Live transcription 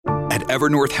At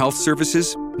Evernorth Health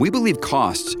Services, we believe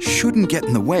costs shouldn't get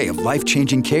in the way of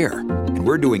life-changing care, and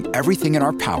we're doing everything in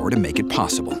our power to make it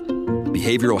possible.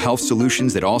 Behavioral health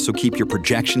solutions that also keep your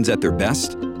projections at their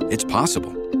best? It's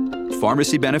possible.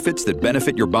 Pharmacy benefits that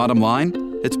benefit your bottom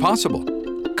line? It's possible.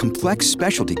 Complex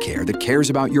specialty care that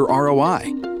cares about your ROI?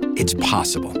 It's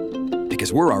possible.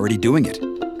 Because we're already doing it.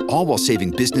 All while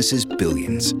saving businesses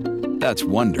billions. That's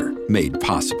Wonder made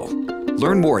possible.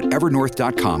 Learn more at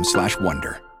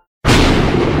evernorth.com/wonder.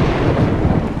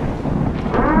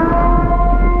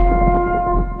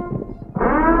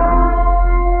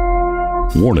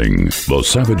 Warning, the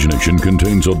Savage Nation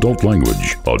contains adult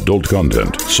language, adult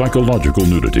content, psychological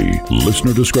nudity.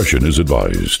 Listener discretion is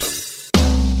advised.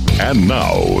 And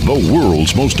now, the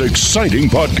world's most exciting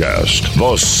podcast,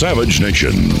 The Savage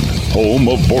Nation, home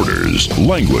of borders,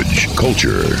 language,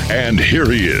 culture. And here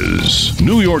he is,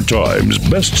 New York Times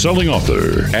best-selling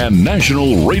author and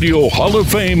National Radio Hall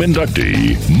of Fame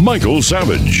inductee, Michael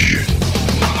Savage.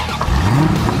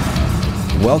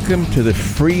 Welcome to the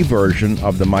free version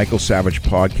of the Michael Savage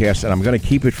podcast, and I'm going to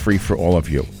keep it free for all of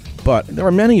you. But there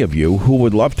are many of you who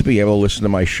would love to be able to listen to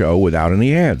my show without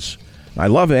any ads. I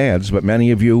love ads, but many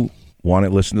of you want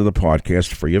to listen to the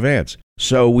podcast free of ads.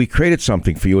 So we created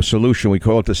something for you, a solution. We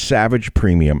call it the Savage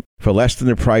Premium. For less than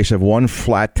the price of one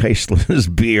flat, tasteless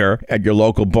beer at your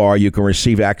local bar, you can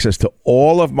receive access to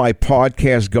all of my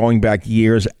podcasts going back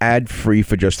years, ad-free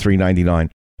for just $3.99.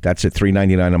 That's it,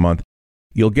 $3.99 a month.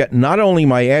 You'll get not only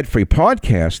my ad-free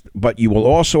podcast, but you will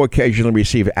also occasionally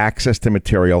receive access to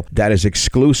material that is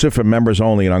exclusive for members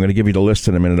only, and I'm going to give you the list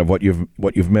in a minute of what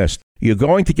you've missed. You're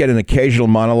going to get an occasional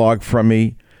monologue from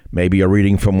me, maybe a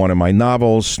reading from one of my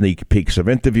novels, sneak peeks of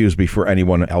interviews before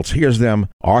anyone else hears them,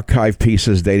 archive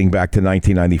pieces dating back to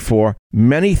 1994.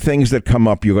 Many things that come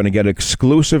up, you're going to get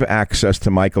exclusive access to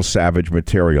Michael Savage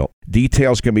material.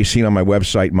 Details can be seen on my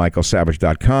website,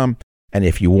 michaelsavage.com, and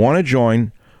if you want to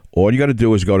join, all you got to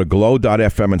do is go to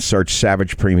glow.fm and search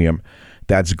Savage Premium.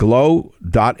 That's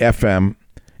glow.fm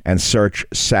and search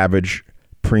Savage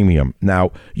Premium.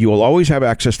 Now, you will always have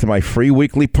access to my free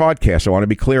weekly podcast. I want to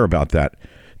be clear about that.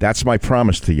 That's my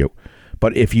promise to you.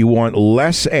 But if you want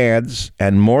less ads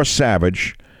and more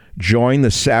Savage, join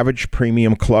the Savage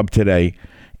Premium Club today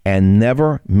and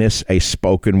never miss a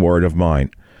spoken word of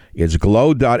mine. It's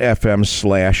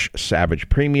glow.fm/Savage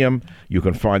Premium. You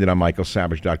can find it on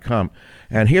michaelsavage.com.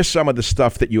 And here's some of the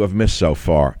stuff that you have missed so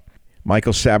far.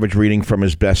 Michael Savage reading from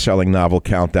his best-selling novel,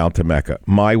 Countdown to Mecca.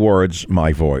 My words,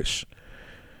 my voice.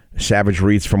 Savage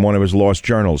reads from one of his lost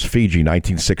journals, Fiji,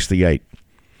 1968.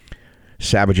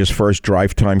 Savage's first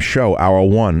drive time show, Hour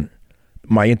 1.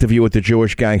 My interview with the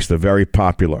Jewish gangster, very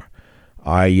popular.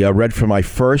 I read from my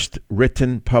first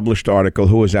written, published article,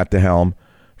 Who Was at the Helm,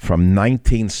 from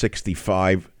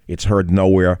 1965. It's heard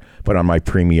nowhere but on my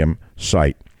premium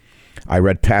site. I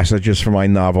read passages from my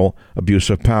novel, Abuse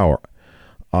of Power.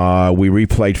 We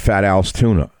replayed Fat Al's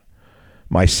Tuna.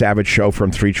 My Savage show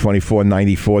from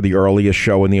 3/24/94, the earliest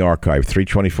show in the archive,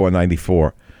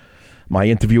 3/24/94. My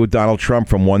interview with Donald Trump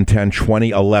from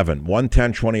 1/10/2011.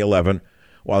 1/10/2011,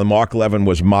 while Mark Levin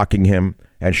was mocking him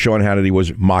and Sean Hannity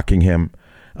was mocking him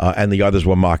and the others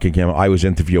were mocking him, I was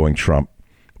interviewing Trump.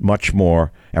 Much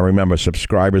more. And remember,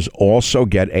 subscribers also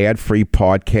get ad-free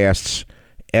podcasts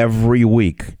every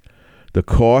week. The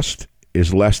cost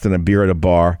is less than a beer at a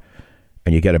bar,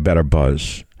 and you get a better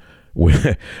buzz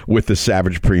with the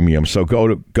Savage Premium. So go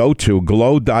to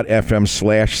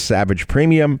glow.fm/Savage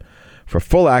Premium for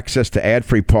full access to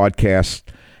ad-free podcasts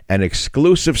and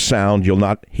exclusive sound you'll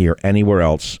not hear anywhere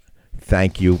else.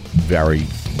 Thank you very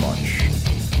much.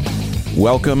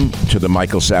 Welcome to the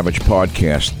Michael Savage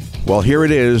Podcast. Well, here it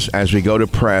is. As we go to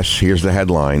press, here's the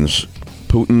headlines.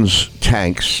 Putin's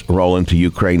tanks roll into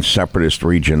Ukraine's separatist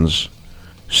regions.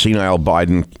 Senile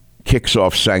Biden kicks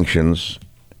off sanctions,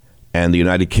 and the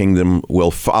United Kingdom will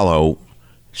follow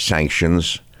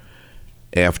sanctions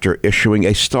after issuing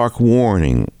a stark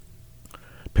warning.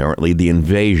 Apparently, the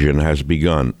invasion has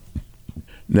begun.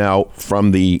 Now, from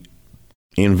the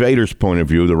invaders' point of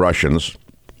view, the Russians,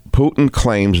 Putin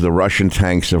claims the Russian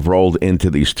tanks have rolled into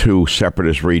these two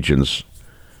separatist regions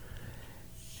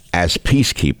as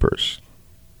peacekeepers.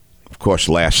 Of course,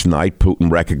 last night,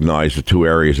 Putin recognized the two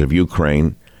areas of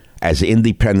Ukraine as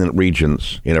independent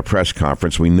regions in a press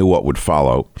conference. We knew what would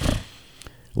follow.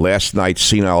 Last night,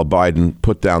 senile Biden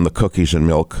put down the cookies and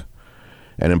milk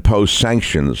and imposed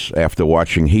sanctions after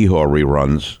watching hee-haw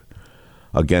reruns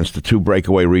against the two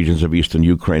breakaway regions of eastern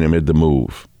Ukraine amid the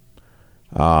move.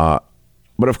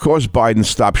 But of course, Biden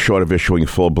stopped short of issuing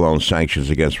full-blown sanctions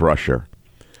against Russia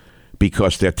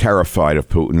because they're terrified of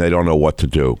Putin. They don't know what to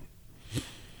do.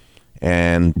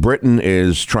 And Britain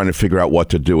is trying to figure out what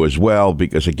to do as well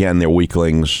because, again, they're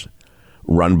weaklings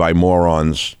run by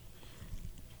morons.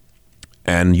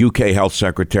 And UK Health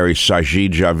Secretary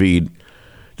Sajid Javid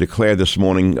declared this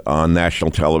morning on national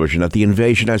television that the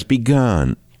invasion has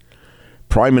begun.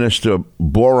 Prime Minister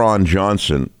Boris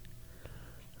Johnson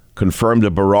confirmed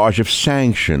a barrage of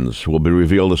sanctions will be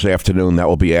revealed this afternoon. That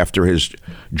will be after his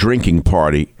drinking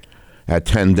party at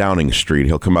 10 Downing Street.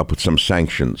 He'll come up with some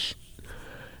sanctions.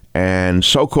 And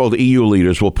so-called EU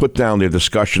leaders will put down their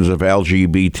discussions of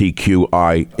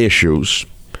LGBTQI issues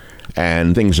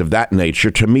and things of that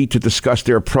nature to meet to discuss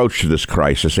their approach to this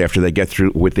crisis after they get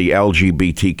through with the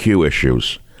LGBTQ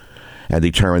issues and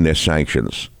determine their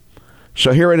sanctions.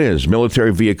 So here it is,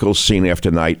 military vehicles seen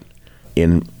after night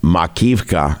in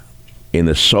Makivka in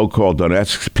the so-called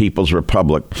Donetsk People's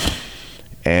Republic.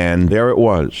 And there it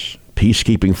was,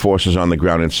 peacekeeping forces on the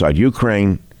ground inside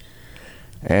Ukraine.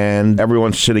 And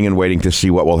everyone's sitting and waiting to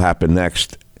see what will happen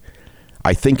next.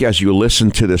 I think as you listen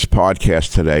to this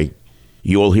podcast today,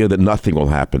 you will hear that nothing will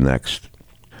happen next.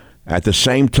 At the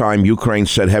same time, Ukraine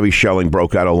said heavy shelling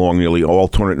broke out along nearly all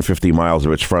 250 miles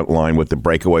of its front line with the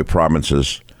breakaway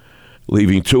provinces,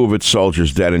 leaving 2 of its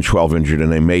soldiers dead and 12 injured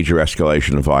in a major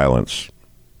escalation of violence.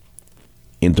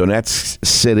 In Donetsk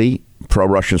City,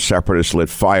 pro-Russian separatists lit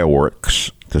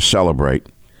fireworks to celebrate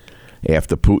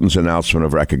after Putin's announcement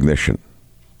of recognition.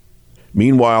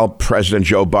 Meanwhile, President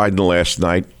Joe Biden last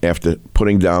night, after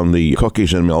putting down the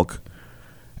cookies and milk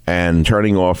and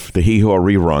turning off the hee-haw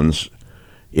reruns,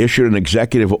 issued an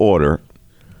executive order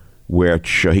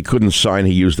which he couldn't sign.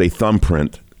 He used a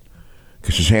thumbprint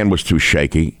because his hand was too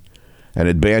shaky, and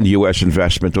it banned U.S.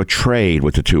 investment or trade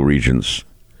with the 2 regions.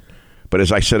 But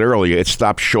as I said earlier, it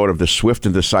stopped short of the swift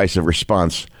and decisive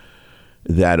response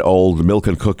that old Milk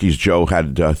and Cookies Joe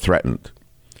had threatened.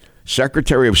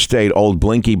 Secretary of State old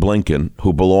Blinky Blinken,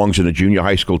 who belongs in a junior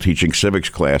high school teaching civics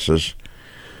classes,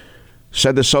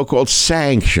 said the so-called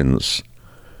sanctions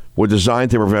were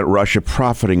designed to prevent Russia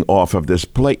profiting off of this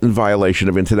blatant violation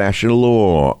of international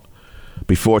law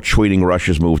before tweeting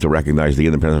Russia's move to recognize the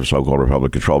independence of so-called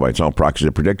republic controlled by its own proxies,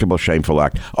 a predictable, shameful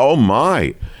act. Oh,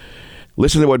 my.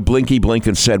 Listen to what Blinky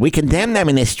Blinken said. We condemn them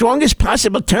in the strongest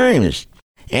possible terms.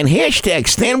 And hashtag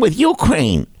stand with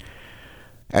Ukraine.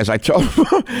 As I told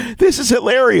him, this is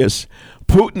hilarious.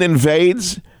 Putin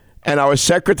invades, and our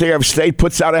Secretary of State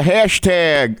puts out a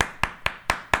hashtag.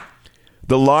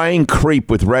 The lying creep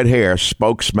with red hair,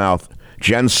 spokesmouth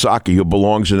Jen Psaki, who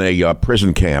belongs in a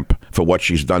prison camp for what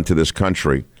she's done to this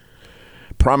country,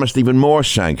 promised even more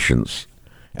sanctions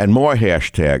and more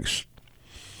hashtags,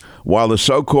 while the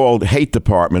so-called hate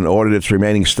department ordered its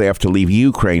remaining staff to leave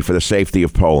Ukraine for the safety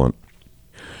of Poland.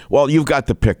 Well, you've got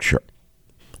the picture.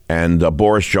 And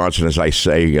Boris Johnson, as I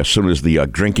say, as soon as the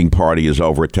drinking party is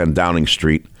over at 10 Downing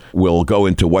Street, will go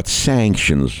into what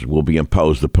sanctions will be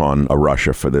imposed upon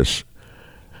Russia for this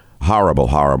horrible,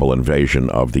 horrible invasion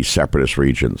of the separatist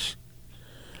regions.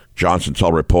 Johnson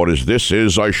told reporters, "This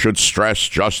is, I should stress,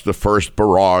 just the first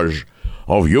barrage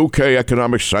of UK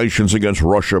economic sanctions against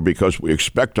Russia because we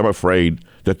expect, I'm afraid,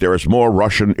 that there is more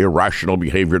Russian irrational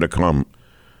behavior to come.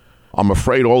 I'm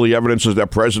afraid all the evidence is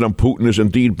that President Putin is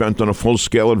indeed bent on a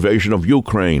full-scale invasion of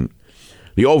Ukraine,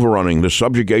 the overrunning, the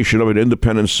subjugation of an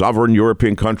independent, sovereign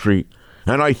European country.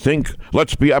 And I think,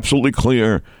 let's be absolutely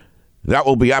clear, that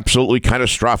will be absolutely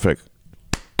catastrophic."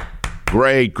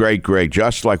 Great, great, great.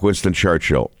 Just like Winston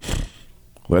Churchill.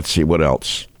 Let's see what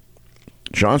else.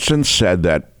 Johnson said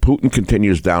that Putin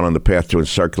continues down on the path to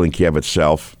encircling Kiev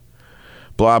itself.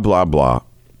 Blah, blah, blah.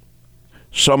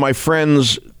 So, my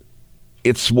friends,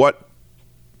 it's what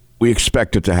we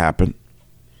expected to happen.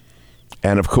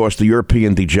 And, of course, the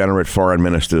European degenerate foreign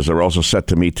ministers are also set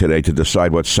to meet today to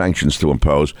decide what sanctions to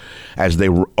impose as they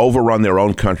overrun their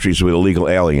own countries with illegal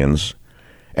aliens.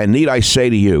 And need I say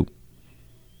to you,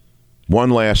 one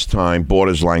last time,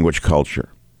 borders, language, culture.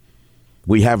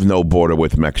 We have no border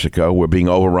with Mexico. We're being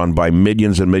overrun by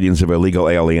millions and millions of illegal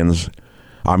aliens.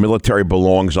 Our military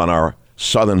belongs on our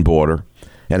southern border.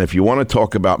 And if you want to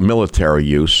talk about military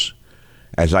use,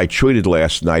 as I tweeted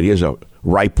last night, here's a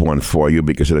ripe one for you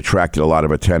because it attracted a lot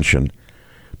of attention,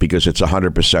 because it's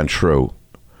 100% true.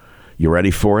 You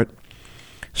ready for it?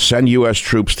 Send U.S.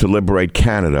 troops to liberate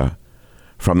Canada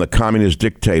from the communist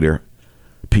dictator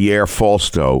Pierre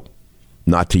Falsto,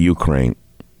 not to Ukraine.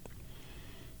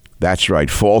 That's right,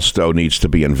 Falsto needs to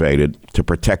be invaded to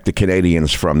protect the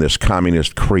Canadians from this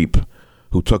communist creep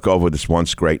who took over this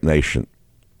once great nation.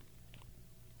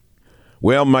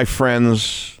 Well, my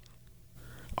friends,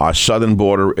 our southern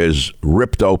border is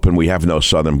ripped open. We have no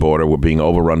southern border. We're being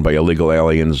overrun by illegal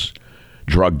aliens,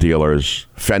 drug dealers.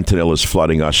 Fentanyl is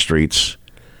flooding our streets.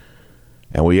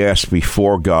 And we ask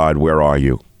before God, where are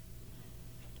you?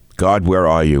 God, where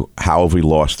are you? How have we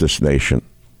lost this nation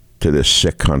to this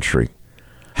sick country?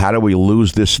 How do we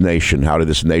lose this nation? How did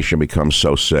this nation become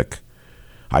so sick?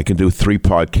 I can do 3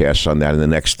 podcasts on that in the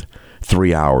next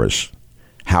 3 hours.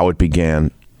 How it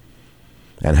began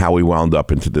and how we wound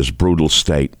up into this brutal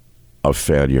state of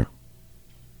failure.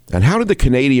 And how did the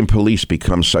Canadian police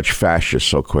become such fascists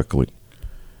so quickly?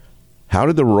 How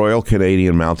did the Royal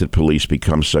Canadian Mounted Police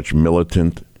become such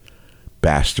militant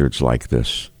bastards like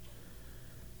this?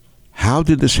 How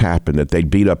did this happen that they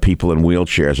beat up people in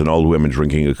wheelchairs and old women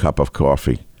drinking a cup of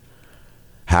coffee?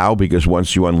 How? Because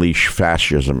once you unleash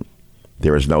fascism,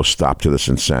 there is no stop to this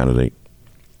insanity.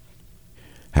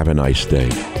 Have a nice day.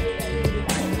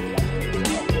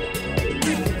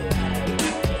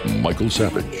 Michael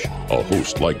Savage, a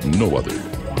host like no other.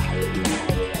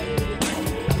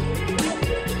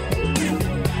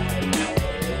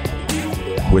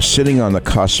 We're sitting on the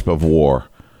cusp of war.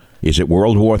 Is it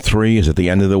World War III? Is it the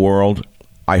end of the world?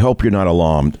 I hope you're not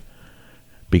alarmed,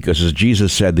 because as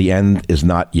Jesus said, the end is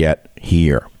not yet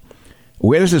here.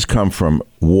 Where does this come from?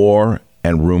 War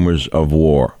and rumors of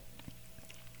war.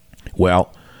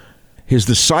 Well, his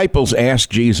disciples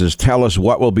asked Jesus, tell us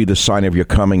what will be the sign of your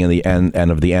coming and the end and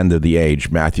of the end of the age,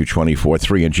 Matthew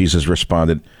 24:3. And Jesus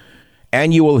responded,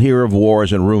 and you will hear of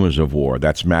wars and rumors of war.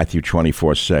 That's Matthew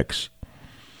 24:6.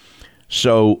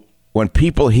 So when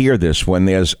people hear this, when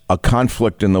there's a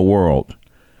conflict in the world,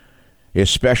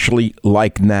 especially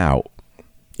like now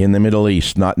in the Middle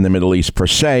East, not in the Middle East per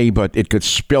se, but it could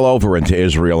spill over into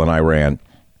Israel and Iran,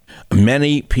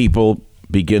 many people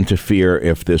begin to fear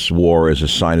if this war is a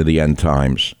sign of the end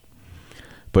times.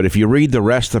 But if you read the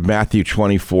rest of Matthew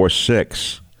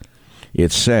 24:6,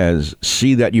 it says,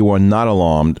 see that you are not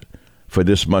alarmed, for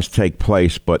this must take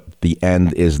place, but the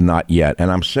end is not yet.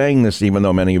 And I'm saying this even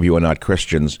though many of you are not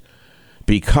Christians,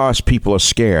 because people are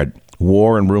scared.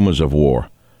 War and rumors of war.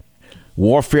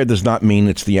 Warfare does not mean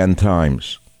it's the end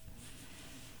times.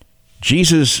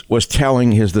 Jesus was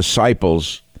telling his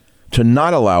disciples to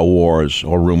not allow wars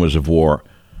or rumors of war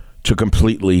to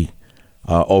completely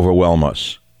overwhelm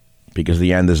us, because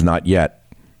the end is not yet.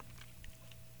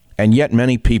 And yet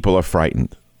many people are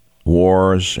frightened.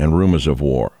 Wars and rumors of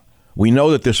war. We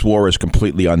know that this war is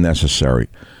completely unnecessary.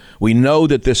 We know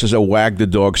that this is a wag the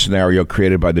dog scenario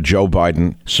created by the Joe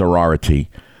Biden sorority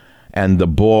and the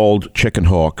bald chicken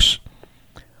hawks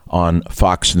on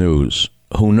Fox News,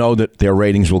 who know that their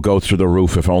ratings will go through the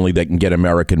roof if only they can get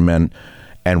American men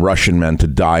and Russian men to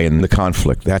die in the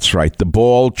conflict. That's right. The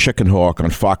bald chicken hawk on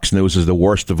Fox News is the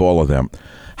worst of all of them.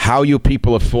 How you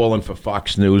people have fallen for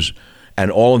Fox News and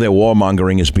all of their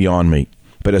warmongering is beyond me.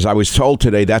 But as I was told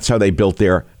today, that's how they built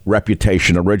their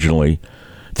reputation originally,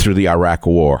 through the Iraq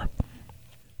War.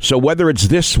 So whether it's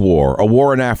this war, a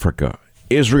war in Africa,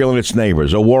 Israel and its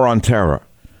neighbors, a war on terror,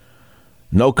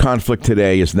 no conflict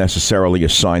today is necessarily a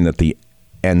sign that the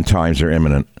end times are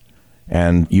imminent.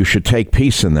 And you should take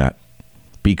peace in that.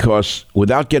 Because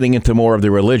without getting into more of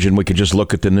the religion, we could just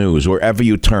look at the news. Wherever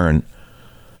you turn,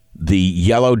 the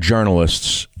yellow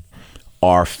journalists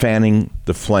are fanning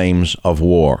the flames of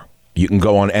war. You can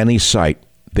go on any site.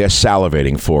 They're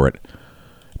salivating for it.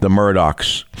 The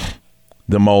Murdochs,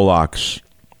 the Molochs,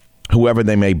 whoever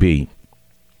they may be,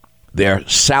 they're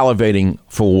salivating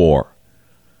for war.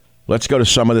 Let's go to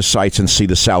some of the sites and see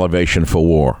the salivation for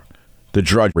war. The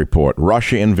Drudge Report,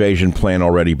 Russia invasion plan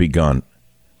already begun.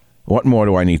 What more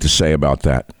do I need to say about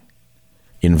that?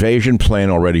 Invasion plan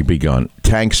already begun.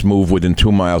 Tanks move within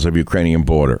 2 miles of Ukrainian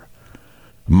border.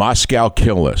 Moscow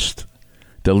kill list.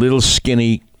 The little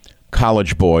skinny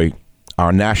college boy,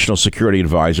 our national security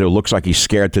advisor, looks like he's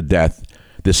scared to death.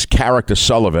 This character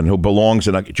Sullivan, who belongs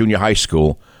in a junior high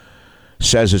school,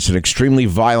 says it's an extremely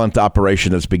violent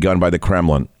operation that's begun by the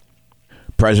Kremlin.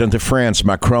 President of France,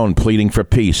 Macron, pleading for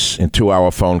peace in 2-hour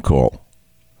phone call.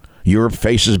 Europe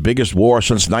faces biggest war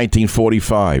since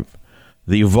 1945.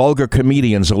 The vulgar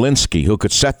comedian Zelensky, who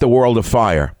could set the world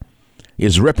afire,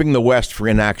 is ripping the West for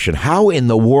inaction. How in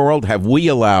the world have we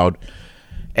allowed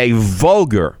a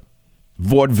vulgar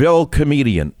vaudeville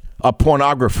comedian, a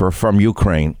pornographer from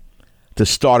Ukraine, to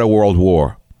start a world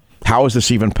war? How is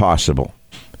this even possible?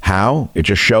 How? It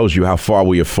just shows you how far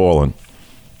we have fallen.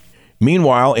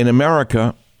 Meanwhile, in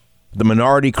America, the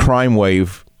minority crime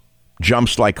wave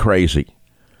jumps like crazy,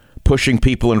 pushing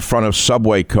people in front of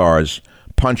subway cars,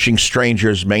 punching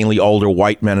strangers, mainly older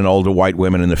white men and older white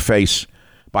women, in the face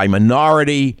by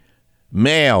minority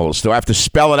males. Do I have to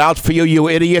spell it out for you, you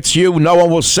idiots? No one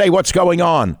will say what's going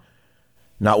on.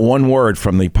 Not one word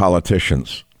from the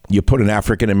politicians. You put an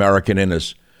African-American in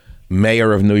as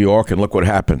mayor of New York, and look what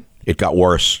happened. It got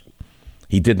worse.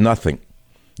 He did nothing.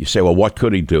 You say, well, what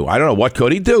could he do? I don't know. What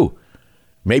could he do?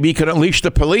 Maybe he could unleash the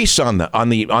police on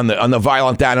the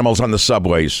violent animals on the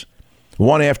subways,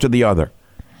 one after the other.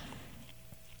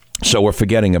 So we're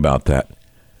forgetting about that.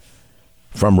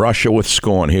 From Russia with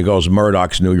scorn, here goes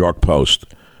Murdoch's New York Post.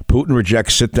 Putin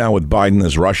rejects sit down with Biden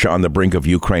as Russia on the brink of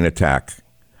Ukraine attack.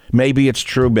 Maybe it's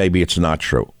true, maybe it's not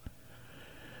true.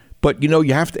 But,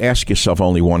 you have to ask yourself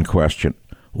only one question.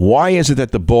 Why is it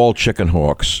that the bald chicken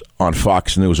hawks on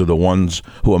Fox News are the ones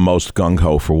who are most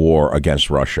gung-ho for war against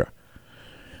Russia?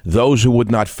 Those who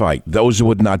would not fight, those who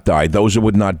would not die, those who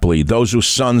would not bleed, those whose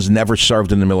sons never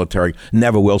served in the military,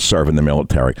 never will serve in the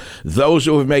military, those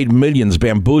who have made millions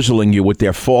bamboozling you with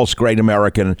their false great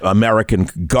American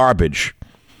garbage,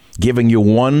 giving you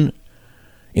one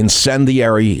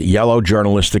incendiary yellow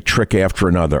journalistic trick after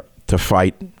another to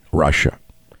fight Russia.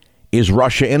 Is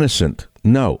Russia innocent?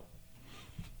 No.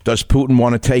 Does Putin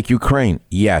want to take Ukraine?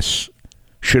 Yes.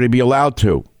 Should he be allowed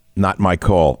to? Not my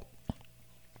call.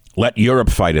 Let Europe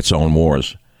fight its own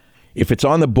wars. If it's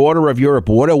on the border of Europe,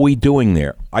 what are we doing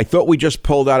there? I thought we just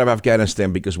pulled out of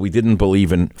Afghanistan because we didn't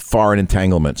believe in foreign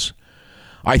entanglements.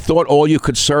 I thought all you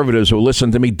conservatives who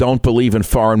listen to me don't believe in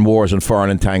foreign wars and foreign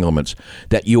entanglements,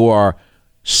 that you are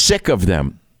sick of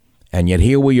them. And yet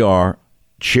here we are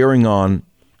cheering on,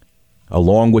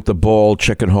 along with the bald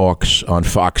chicken hawks on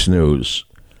Fox News,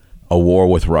 a war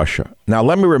with Russia. Now,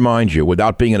 let me remind you,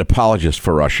 without being an apologist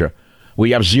for Russia,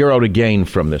 we have zero to gain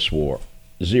from this war.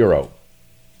 Zero.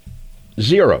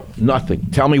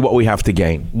 Nothing. Tell me what we have to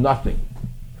gain. Nothing.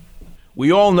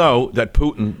 We all know that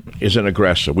Putin is an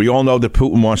aggressor. We all know that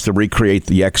Putin wants to recreate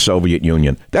the ex-Soviet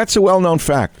Union. That's a well-known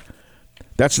fact.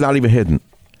 That's not even hidden.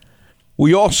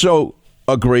 We also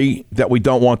agree that we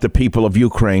don't want the people of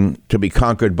Ukraine to be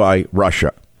conquered by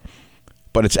Russia.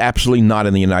 But it's absolutely not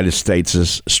in the United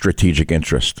States' strategic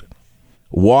interest.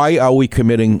 Why are we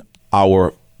committing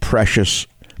our precious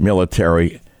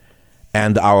military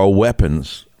and our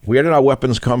weapons? Where did our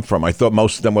weapons come from? I thought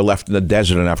most of them were left in the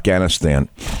desert in Afghanistan.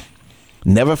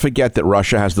 Never forget that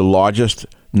Russia has the largest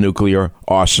nuclear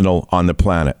arsenal on the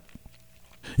planet.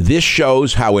 This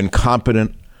shows how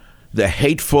incompetent the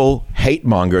hateful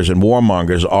hate-mongers and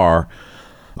warmongers are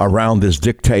around this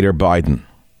dictator Biden.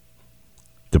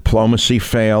 Diplomacy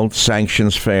failed,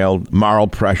 sanctions failed, moral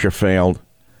pressure failed.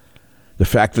 The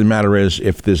fact of the matter is,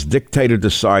 if this dictator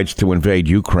decides to invade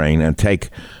Ukraine and take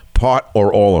part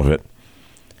or all of it,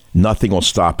 nothing will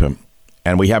stop him.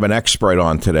 And we have an expert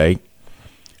on today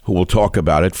who will talk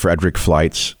about it. Frederick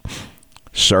Fleitz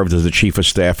served as the chief of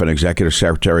staff and executive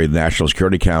secretary of the National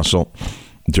Security Council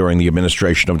during the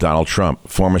administration of Donald Trump,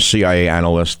 former CIA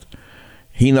analyst.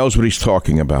 He knows what he's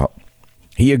talking about.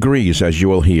 He agrees, as you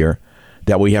will hear,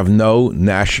 that we have no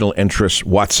national interest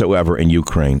whatsoever in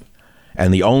Ukraine.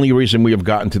 And the only reason we have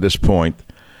gotten to this point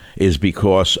is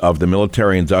because of the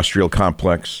military-industrial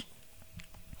complex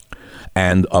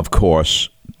and, of course,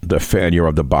 the failure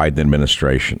of the Biden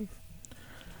administration.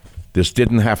 This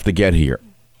didn't have to get here.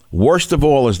 Worst of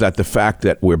all is that the fact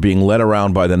that we're being led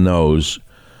around by the nose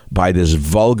by this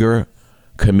vulgar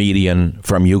comedian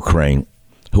from Ukraine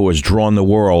who has drawn the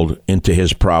world into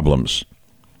his problems.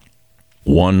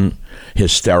 One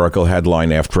hysterical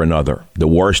headline after another. The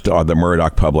worst are the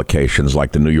Murdoch publications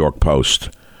like the New York Post.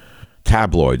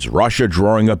 Tabloids, Russia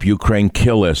drawing up Ukraine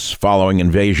kill lists following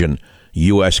invasion,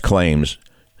 U.S. claims.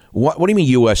 What do you mean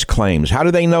U.S. claims? How do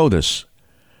they know this?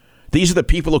 These are the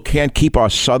people who can't keep our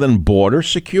southern border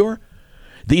secure?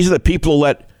 These are the people who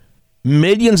let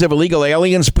millions of illegal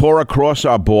aliens pour across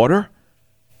our border?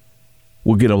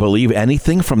 We're going to believe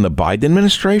anything from the Biden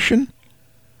administration?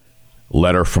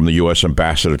 Letter from the U.S.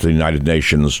 ambassador to the United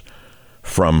Nations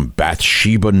from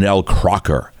Bathsheba Nell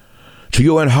Crocker to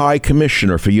UN High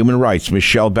Commissioner for Human Rights,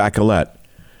 Michelle Bachelet.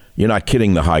 You're not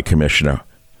kidding, the High Commissioner.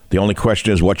 The only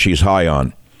question is what she's high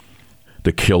on.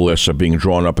 The kill lists are being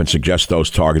drawn up and suggest those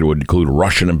targeted would include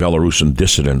Russian and Belarusian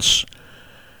dissidents,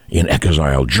 in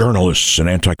exile, journalists and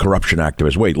anti-corruption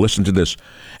activists. Wait, listen to this.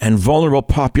 And vulnerable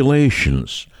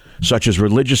populations, such as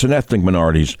religious and ethnic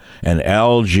minorities and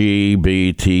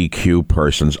LGBTQ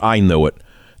persons. I knew it.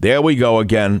 There we go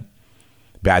again.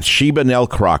 Bathsheba Nell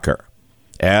Crocker.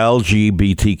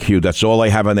 LGBTQ. That's all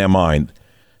they have in their mind.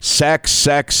 Sex,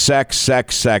 sex, sex,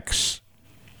 sex, sex.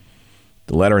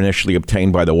 The letter initially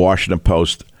obtained by the Washington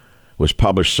Post was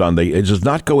published Sunday. It does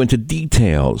not go into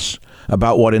details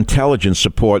about what intelligence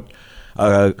support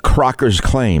Crocker's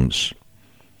claims.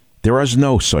 There is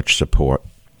no such support.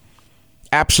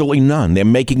 Absolutely none. They're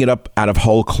making it up out of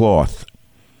whole cloth.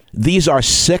 These are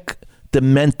sick,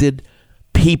 demented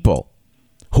people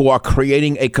who are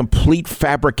creating a complete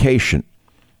fabrication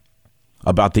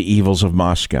about the evils of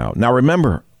Moscow. Now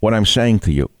remember, what I'm saying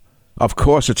to you. Of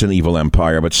course it's an evil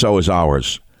empire, but so is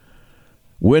ours.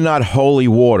 We're not holy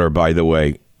water, by the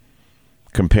way,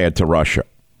 compared to Russia.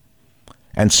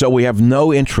 And so we have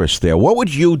no interest there. What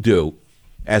would you do,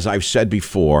 as I've said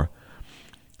before,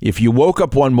 if you woke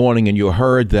up one morning and you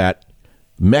heard that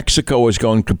Mexico is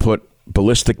going to put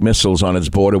ballistic missiles on its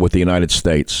border with the United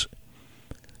States,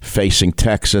 facing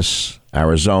Texas,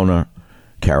 Arizona,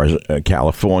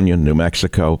 California, New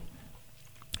Mexico?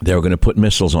 They were going to put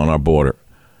missiles on our border.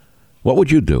 What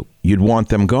would you do? You'd want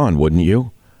them gone, wouldn't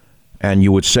you? And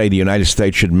you would say the United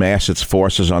States should mass its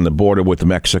forces on the border with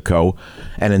Mexico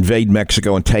and invade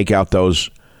Mexico and take out those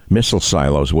missile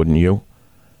silos, wouldn't you?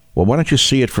 Well, why don't you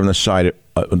see it from the side,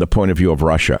 the point of view of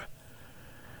Russia?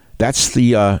 That's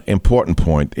the important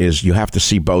point, is you have to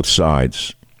see both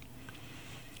sides.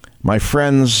 My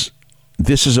friends,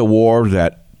 this is a war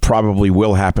that probably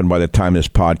will happen by the time this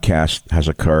podcast has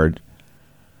occurred.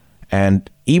 And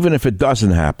even if it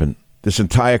doesn't happen, this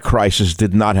entire crisis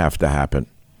did not have to happen.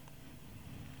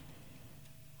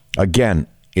 Again,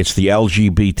 it's the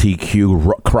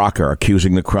LGBTQ crocker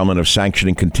accusing the Kremlin of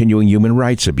sanctioning continuing human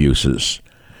rights abuses.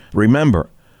 Remember,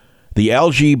 the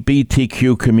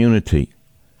LGBTQ community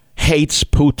hates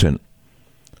Putin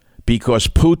because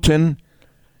Putin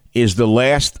is the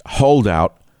last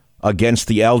holdout against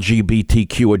the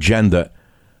LGBTQ agenda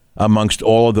amongst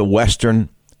all of the Western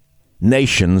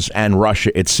nations and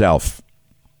Russia itself.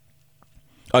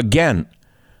 Again,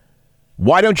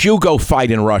 why don't you go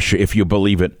fight in Russia if you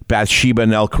believe it, Bathsheba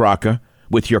Nell Crocker,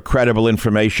 with your credible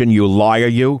information, you liar,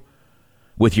 you,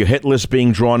 with your hit list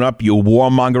being drawn up, you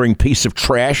warmongering piece of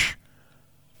trash?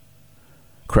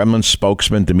 Kremlin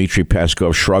spokesman Dmitry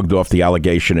Peskov shrugged off the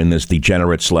allegation in this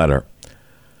degenerate's letter.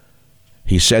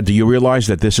 He said, do you realize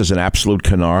that this is an absolute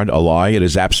canard, a lie? It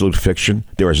is absolute fiction.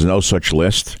 There is no such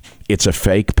list. It's a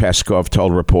fake, Peskov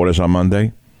told reporters on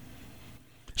Monday.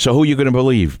 So who are you going to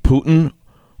believe, Putin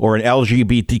or an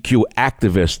LGBTQ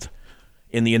activist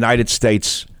in the United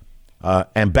States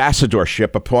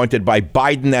ambassadorship appointed by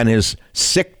Biden and his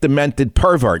sick, demented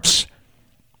perverts?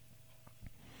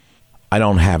 I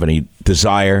don't have any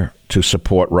desire to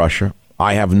support Russia.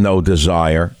 I have no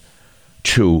desire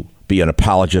to be an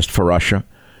apologist for Russia.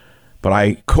 But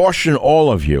I caution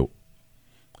all of you,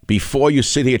 before you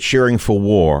sit here cheering for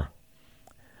war,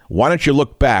 why don't you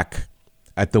look back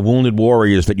at the wounded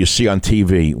warriors that you see on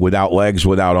TV, without legs,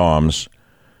 without arms,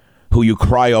 who you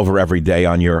cry over every day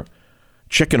on your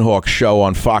chicken hawk show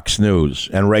on Fox News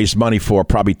and raise money for,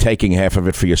 probably taking half of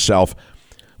it for yourself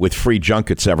with free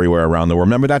junkets everywhere around the world.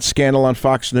 Remember that scandal on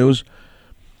Fox News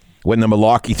when the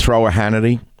malarkey thrower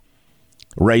Hannity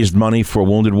raised money for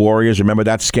wounded warriors? Remember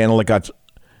that scandal that got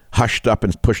hushed up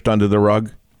and pushed under the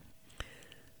rug?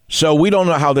 So we don't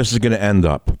know how this is going to end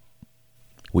up.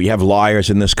 We have liars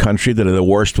in this country that are the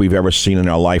worst we've ever seen in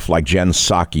our life, like Jen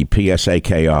Psaki,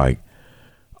 P-S-A-K-I.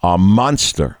 A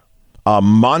monster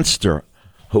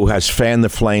who has fanned the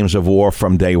flames of war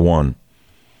from day one.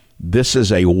 This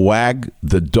is a wag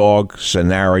the dog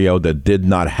scenario that did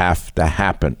not have to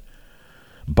happen.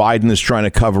 Biden is trying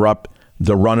to cover up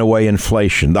the runaway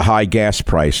inflation, the high gas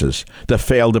prices, the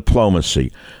failed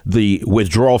diplomacy, the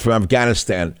withdrawal from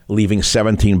Afghanistan, leaving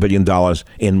 $17 billion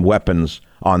in weapons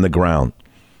on the ground.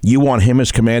 You want him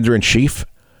as commander-in-chief?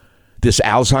 This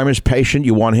Alzheimer's patient,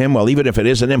 you want him? Well, even if it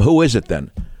isn't him, who is it then?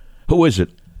 Who is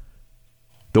it?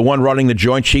 The one running the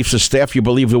Joint Chiefs of Staff, you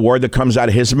believe the word that comes out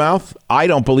of his mouth? I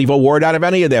don't believe a word out of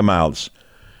any of their mouths.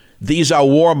 These are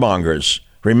warmongers.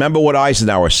 Remember what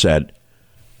Eisenhower said.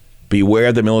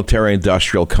 Beware the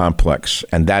military-industrial complex.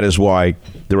 And that is why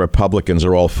the Republicans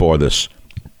are all for this.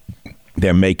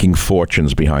 They're making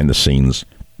fortunes behind the scenes.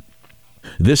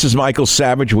 This is Michael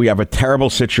Savage. We have a terrible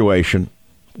situation.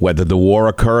 Whether the war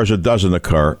occurs or doesn't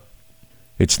occur,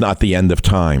 it's not the end of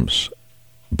times,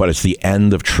 but it's the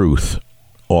end of truth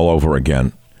all over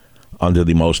again under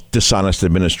the most dishonest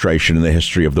administration in the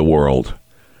history of the world.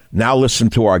 Now listen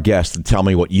to our guest and tell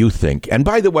me what you think. And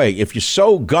by the way, if you're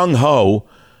so gung-ho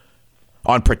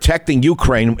on protecting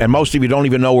Ukraine, and most of you don't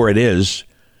even know where it is,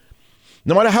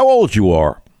 no matter how old you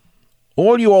are,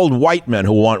 all you old white men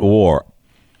who want war,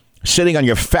 sitting on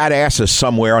your fat asses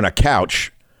somewhere on a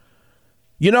couch,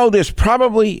 you know there's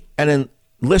probably an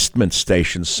enlistment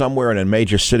station somewhere in a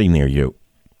major city near you.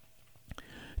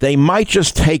 They might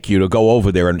just take you to go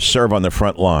over there and serve on the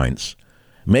front lines.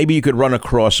 Maybe you could run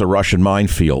across a Russian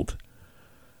minefield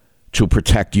to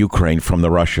protect Ukraine from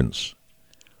the Russians.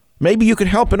 Maybe you could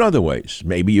help in other ways.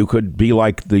 Maybe you could be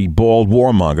like the bald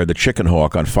warmonger, the chicken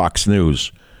hawk on Fox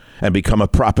News, and become a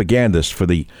propagandist for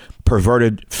the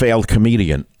perverted, failed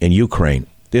comedian in Ukraine.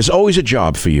 There's always a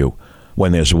job for you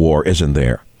when there's war, isn't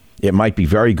there? it might be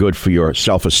very good for your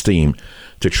self-esteem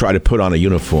to try to put on a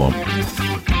uniform.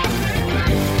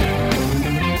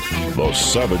 The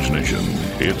Savage Nation.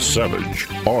 It's Savage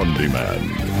on Demand.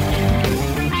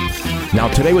 Now,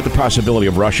 today, with the possibility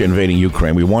of Russia invading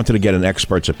Ukraine, we wanted to get an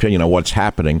expert's opinion on what's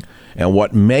happening and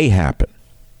what may happen.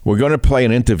 We're going to play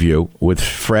an interview with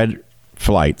Fred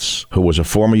Fleitz, who was a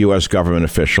former U.S. government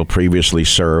official, previously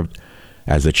served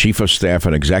as the Chief of Staff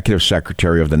and Executive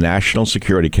Secretary of the National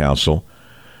Security Council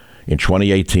in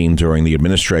 2018 during the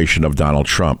administration of Donald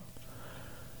Trump.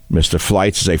 Mr.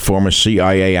 Fleitz is a former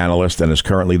CIA analyst and is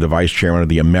currently the vice chairman of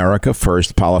the America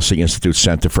First Policy Institute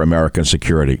Center for American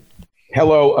Security.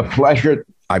 Hello, a pleasure.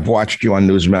 I've watched you on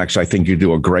Newsmax. I think you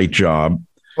do a great job.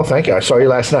 Well, thank you. I saw you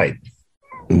last night.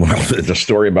 Well, the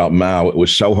story about Mao, it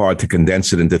was so hard to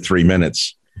condense it into 3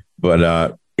 minutes,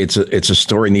 but it's a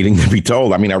story needing to be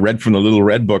told. I mean, I read from the Little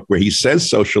Red Book where he says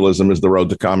socialism is the road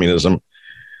to communism.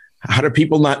 How do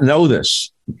people not know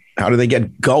this? How do they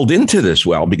get gulled into this?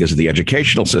 Well, because of the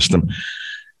educational system.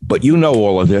 But you know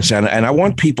all of this, and I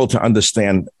want people to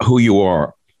understand who you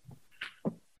are.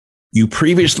 You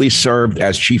previously served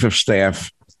as Chief of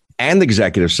Staff and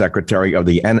Executive Secretary of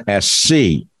the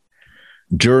NSC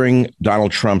during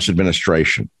Donald Trump's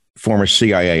administration, former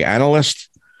CIA analyst,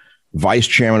 Vice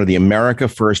Chairman of the America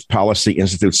First Policy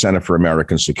Institute Center for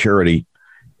American Security.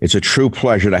 It's a true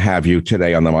pleasure to have you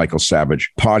today on the Michael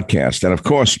Savage podcast. And of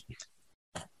course,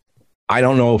 I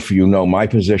don't know if you know my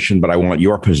position, but I want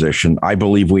your position. I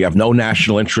believe we have no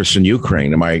national interest in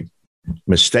Ukraine. Am I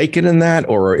mistaken in that,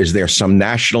 or is there some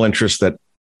national interest that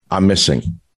I'm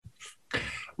missing?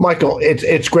 Michael,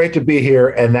 it's great to be here,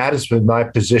 and that has been my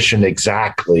position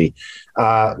exactly.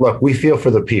 Look, we feel for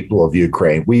the people of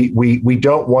Ukraine. We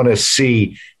don't want to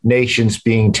see nations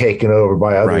being taken over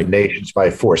by other nations by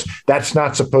force. That's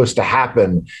not supposed to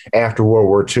happen after World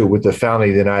War II with the founding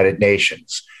of the United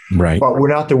Nations. Right. But we're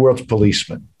not the world's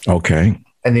policemen. Okay.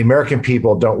 And the American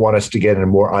people don't want us to get into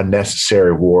more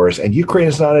unnecessary wars. And Ukraine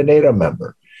is not a NATO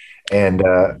member. And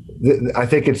I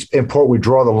think it's important we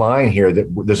draw the line here that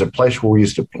there's a place where we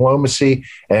use diplomacy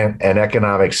and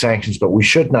economic sanctions, but we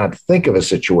should not think of a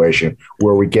situation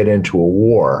where we get into a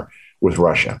war with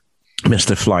Russia.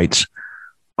 Mr. Fleitz,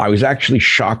 I was actually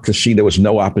shocked to see there was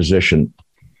no opposition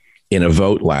in a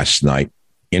vote last night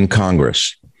in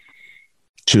Congress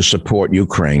to support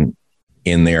Ukraine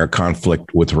in their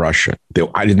conflict with Russia.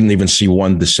 I didn't even see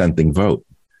one dissenting vote.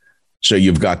 So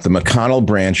you've got the McConnell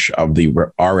branch of the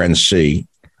RNC.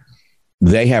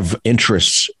 They have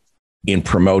interests in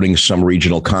promoting some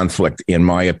regional conflict, in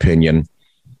my opinion,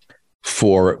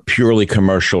 for purely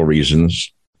commercial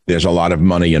reasons. There's a lot of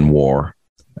money in war.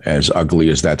 As ugly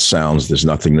as that sounds, there's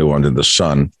nothing new under the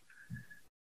sun.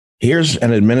 Here's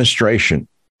an administration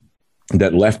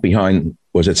that left behind,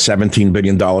 was it $17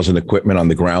 billion in equipment on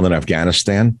the ground in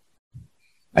Afghanistan?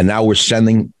 And now we're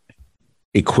sending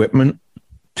equipment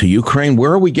to Ukraine.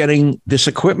 Where are we getting this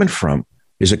equipment from?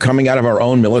 Is it coming out of our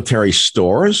own military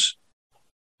stores?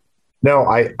 No,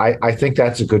 I think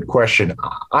that's a good question.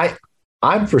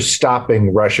 I'm for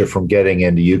stopping Russia from getting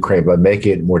into Ukraine by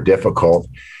making it more difficult.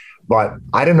 But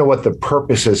I don't know what the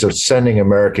purpose is of sending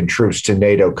American troops to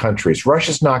NATO countries.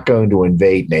 Russia's not going to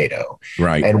invade NATO.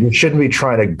 Right. And we shouldn't be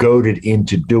trying to goad it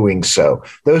into doing so.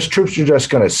 Those troops are just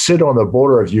going to sit on the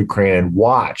border of Ukraine and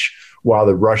watch while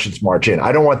the Russians march in.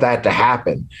 I don't want that to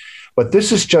happen. But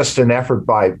this is just an effort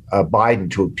by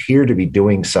Biden to appear to be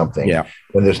doing something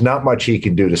when there's not much he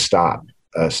can do to stop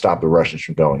the Russians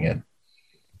from going in.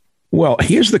 Well,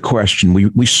 here's the question.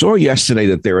 We saw yesterday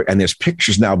that there's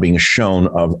pictures now being shown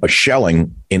of a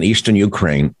shelling in eastern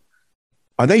Ukraine.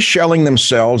 Are they shelling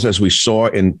themselves, as we saw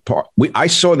I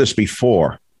saw this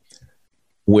before,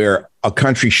 where a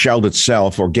country shelled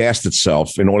itself or gassed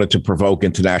itself in order to provoke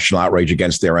international outrage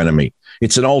against their enemy.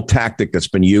 It's an old tactic that's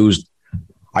been used,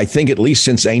 I think, at least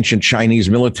since ancient Chinese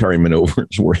military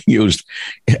maneuvers were used.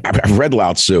 I've read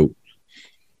Lao Tzu.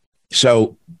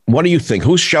 So what do you think?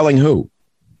 Who's shelling who?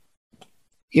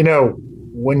 You know,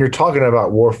 when you're talking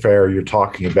about warfare, you're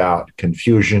talking about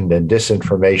confusion and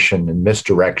disinformation and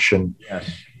misdirection.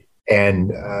 Yes.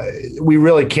 And we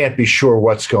really can't be sure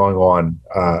what's going on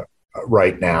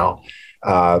right now.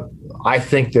 I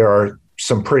think there are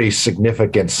some pretty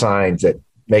significant signs that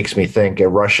makes me think a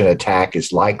Russian attack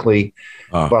is likely.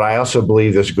 But I also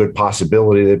believe there's a good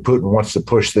possibility that Putin wants to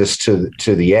push this to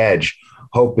the edge,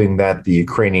 hoping that the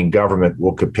Ukrainian government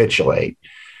will capitulate.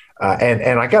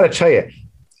 And I got to tell you,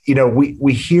 you know,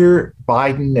 we hear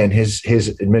Biden and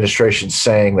his administration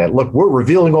saying that, look, we're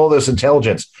revealing all this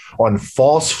intelligence on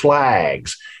false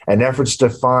flags and efforts to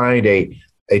find a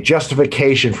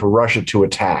justification for Russia to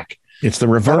attack. It's the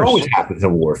That reverse. always happens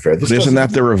in warfare. Isn't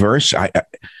that the reverse?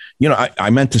 I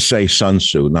meant to say Sun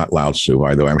Tzu, not Lao Tzu,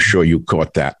 by the way. I'm sure you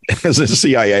caught that as a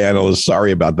CIA analyst.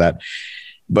 Sorry about that.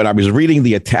 But I was reading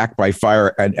The Attack by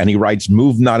Fire, and he writes,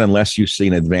 move not unless you see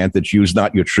an advantage. Use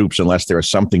not your troops unless there is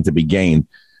something to be gained.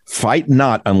 Fight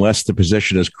not unless the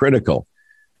position is critical.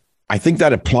 I think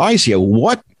that applies here.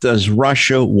 What does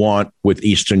Russia want with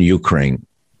Eastern Ukraine?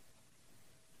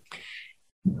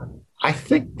 I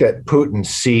think that Putin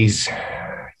sees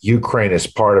Ukraine as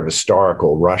part of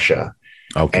historical Russia.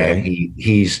 Okay. And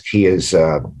he is,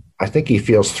 I think he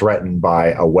feels threatened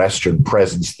by a Western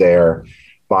presence there,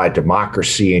 by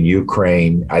democracy in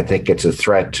Ukraine. I think it's a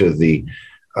threat to the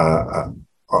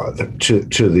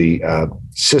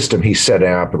system he's setting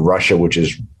up in Russia, which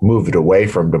is moved away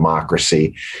from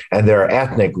democracy. And there are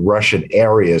ethnic Russian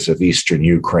areas of Eastern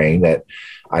Ukraine that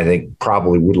I think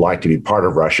probably would like to be part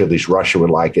of Russia. At least Russia would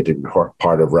like it to be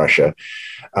part of Russia.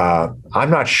 I'm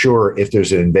not sure if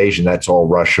there's an invasion, that's all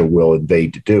Russia will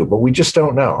invade to do, but we just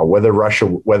don't know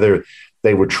whether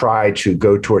they would try to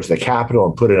go towards the capital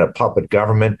and put in a puppet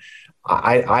government.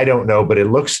 I don't know, but it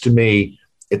looks to me,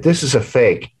 if this is a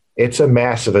fake, it's a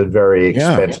massive and very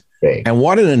expensive fake. And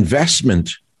what an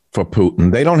investment for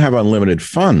Putin. They don't have unlimited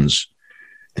funds.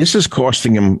 This is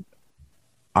costing him,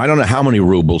 I don't know how many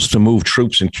rubles to move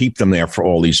troops and keep them there for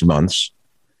all these months.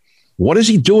 What is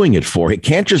he doing it for? It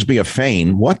can't just be a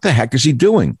feign. What the heck is he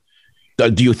doing?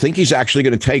 Do you think he's actually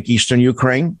going to take Eastern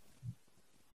Ukraine?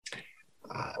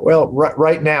 Well,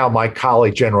 right now, my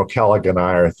colleague General Kelleg and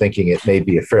I are thinking it may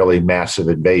be a fairly massive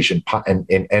invasion, and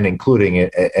including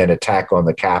an attack on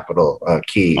the capital,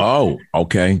 Kyiv. Oh,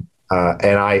 okay.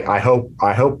 And I hope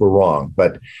we're wrong,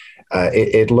 but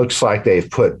it looks like they've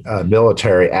put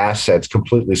military assets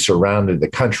completely surrounded the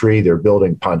country. They're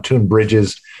building pontoon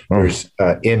bridges. There's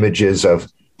images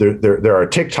of there are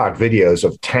TikTok videos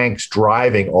of tanks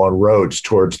driving on roads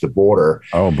towards the border.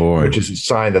 Oh boy, which is a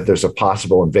sign that there's a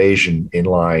possible invasion in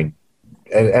line.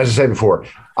 And as I said before,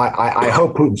 I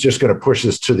hope Putin's just going to push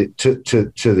this to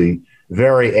the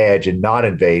very edge and not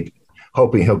invade,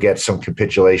 hoping he'll get some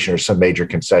capitulation or some major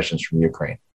concessions from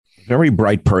Ukraine. Very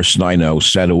bright person I know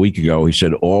said a week ago, he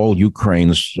said, all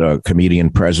Ukraine's comedian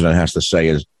president has to say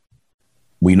is,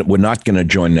 we're not going to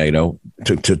join NATO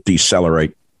to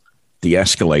decelerate,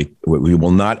 de-escalate. We will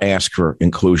not ask for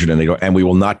inclusion in NATO, and we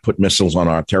will not put missiles on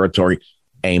our territory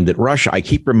aimed at Russia. I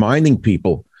keep reminding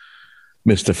people,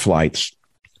 Mr. Flights,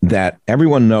 that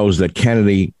everyone knows that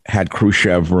Kennedy had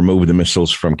Khrushchev remove the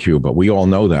missiles from Cuba. We all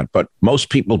know that. But most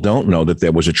people don't know that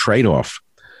there was a trade-off,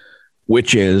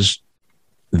 which is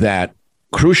that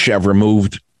Khrushchev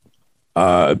removed,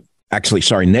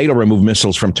 NATO removed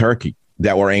missiles from Turkey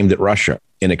that were aimed at Russia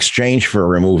in exchange for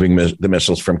removing the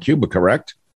missiles from Cuba,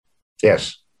 correct?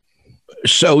 Yes.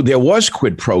 So there was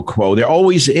quid pro quo. There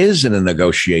always is in a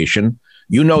negotiation.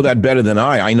 You know that better than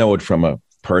I. I know it from a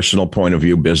personal point of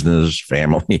view, business,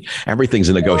 family. Everything's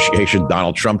a negotiation.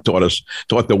 Donald Trump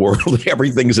taught the world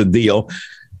everything's a deal.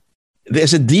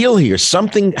 There's a deal here.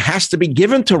 Something has to be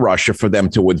given to Russia for them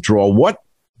to withdraw.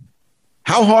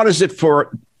 How hard is it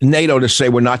for NATO to say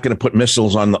we're not going to put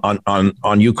missiles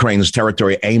on Ukraine's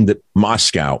territory aimed at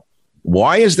Moscow?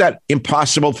 Why is that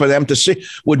impossible for them to see?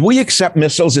 Would we accept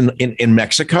missiles in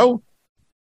Mexico?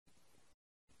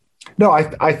 No,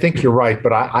 I think you're right,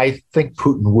 but I think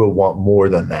Putin will want more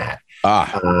than that.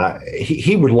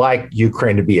 He would like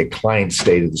Ukraine to be a client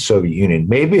state of the Soviet Union.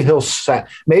 Maybe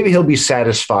he'll be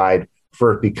satisfied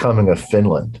for it becoming a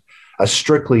Finland, a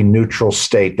strictly neutral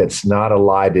state that's not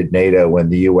allied to NATO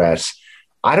and the U.S.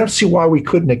 I don't see why we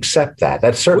couldn't accept that.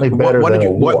 That's certainly better than a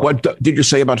war. What did you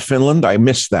say about Finland? I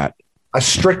missed that. A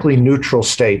strictly neutral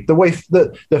state, the way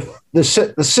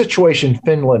the situation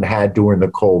Finland had during the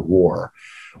Cold War,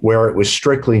 where it was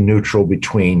strictly neutral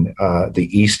between the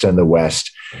East and the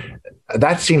West.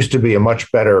 That seems to be a much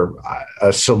better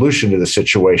solution to the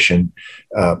situation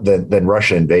than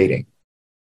Russia invading.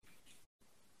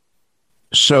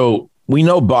 So we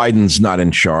know Biden's not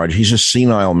in charge. He's a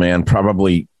senile man,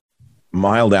 probably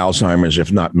mild Alzheimer's,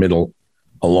 if not middle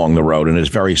along the road, and it's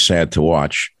very sad to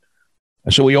watch.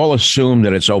 So we all assume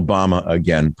that it's Obama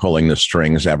again pulling the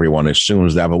strings. Everyone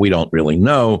assumes that, but we don't really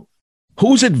know.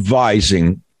 Who's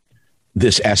advising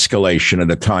this escalation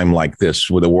at a time like this,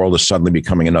 where the world is suddenly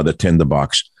becoming another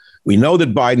tinderbox? We know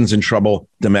that Biden's in trouble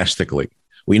domestically.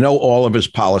 We know all of his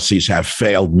policies have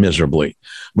failed miserably.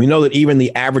 We know that even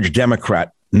the average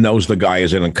Democrat knows the guy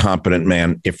is an incompetent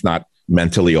man, if not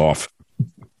mentally off.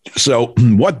 So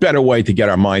what better way to get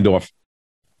our mind off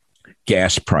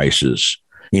gas prices,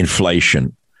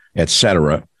 inflation,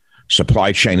 etc.,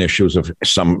 supply chain issues of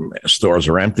some stores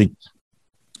are empty,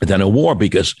 than a war?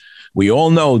 Because We all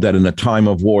know that in a time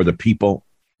of war, the people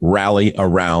rally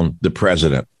around the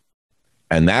president.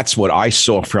 And that's what I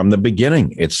saw from the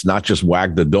beginning. It's not just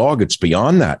wag the dog, it's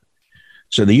beyond that.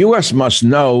 So the U.S. must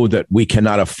know that we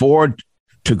cannot afford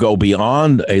to go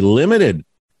beyond a limited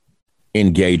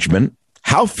engagement.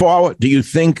 How far do you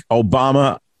think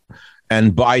Obama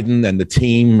and Biden and the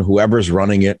team, whoever's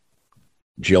running it,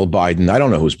 Jill Biden, I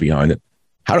don't know who's behind it,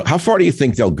 how far do you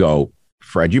think they'll go?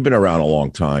 Fred, you've been around a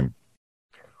long time.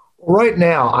 Right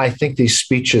now, I think these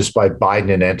speeches by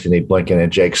Biden and Antony Blinken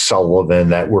and Jake Sullivan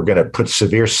that we're going to put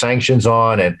severe sanctions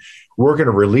on and we're going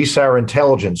to release our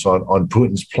intelligence on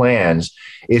Putin's plans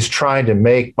is trying to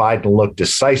make Biden look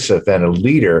decisive and a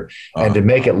leader and to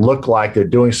make it look like they're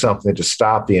doing something to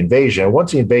stop the invasion. And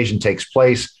once the invasion takes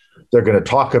place, they're going to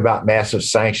talk about massive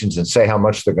sanctions and say how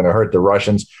much they're going to hurt the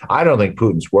Russians. I don't think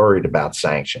Putin's worried about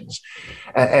sanctions.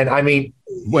 And I mean,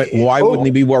 why wouldn't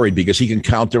he be worried? Because he can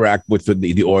counteract with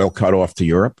the oil cut off to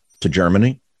Europe, to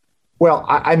Germany? Well,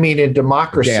 I mean, in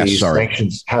democracies,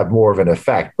 sanctions have more of an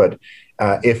effect. But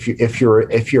if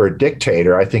you're a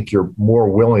dictator, I think you're more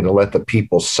willing to let the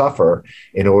people suffer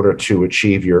in order to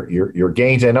achieve your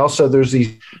gains. And also, there's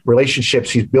these relationships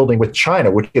he's building with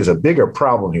China, which is a bigger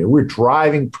problem here. We're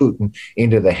driving Putin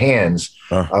into the hands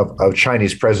of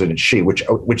Chinese President Xi,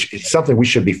 which is something we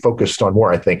should be focused on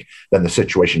more, I think, than the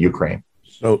situation in Ukraine.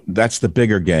 So that's the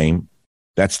bigger game.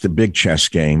 That's the big chess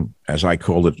game, as I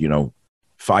called it,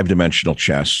 five-dimensional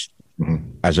chess,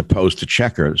 as opposed to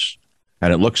checkers.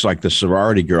 And it looks like the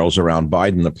sorority girls around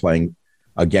Biden are playing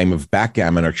a game of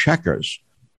backgammon or checkers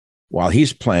while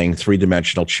he's playing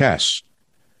three-dimensional chess.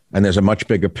 And there's a much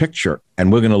bigger picture.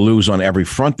 And we're going to lose on every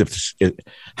front.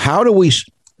 How do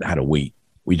we?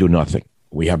 We do nothing.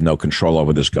 We have no control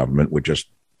over this government. We're just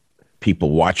people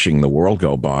watching the world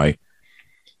go by.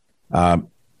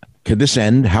 Could this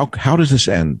end? How does this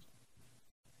end?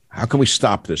 How can we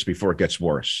stop this before it gets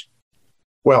worse?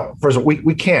 Well, first of all,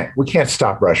 we can't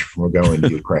stop Russia from going into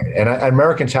Ukraine, and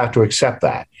Americans have to accept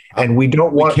that. And we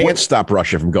can't stop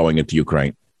Russia from going into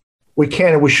Ukraine. We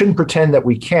can, and we shouldn't pretend that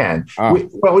we can.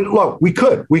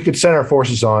 We could send our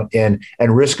forces on in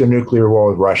and risk a nuclear war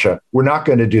with Russia. We're not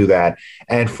going to do that.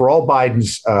 And for all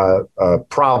Biden's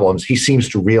problems, he seems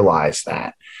to realize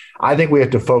that. I think we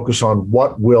have to focus on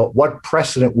what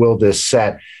precedent will this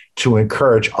set to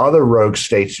encourage other rogue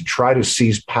states to try to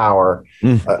seize power,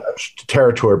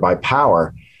 territory by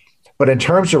power. But in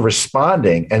terms of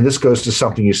responding, and this goes to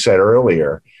something you said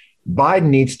earlier, Biden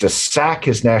needs to sack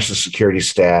his national security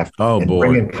staff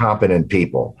bring in competent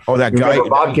people. Oh, that guy.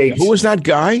 Who was that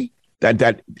guy?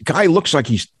 That guy looks like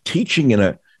he's teaching in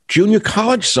a junior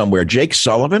college somewhere. Jake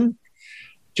Sullivan?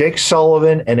 Jake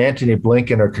Sullivan and Antony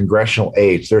Blinken are congressional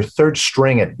aides. They're third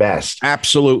string at best.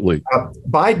 Absolutely.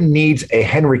 Biden needs a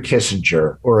Henry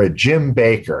Kissinger or a Jim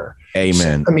Baker.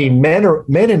 Amen. I mean, men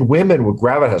and women with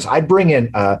gravitas. I'd bring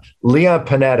in Leon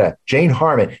Panetta, Jane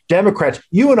Harman, Democrats.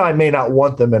 You and I may not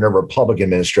want them in a Republican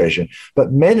administration,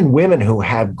 but men and women who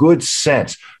have good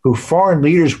sense, who foreign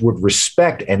leaders would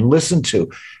respect and listen to.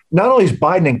 Not only is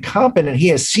Biden incompetent, he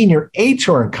has senior aides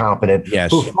who are incompetent,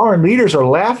 who foreign leaders are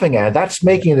laughing at. That's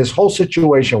making this whole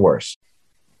situation worse.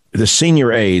 The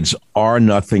senior aides are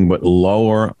nothing but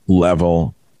lower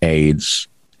level aides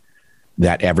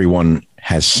that everyone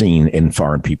has seen, in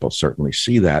foreign people certainly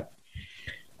see that.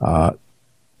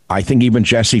 I think even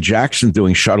Jesse Jackson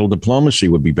doing shuttle diplomacy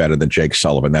would be better than Jake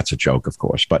Sullivan. That's a joke, of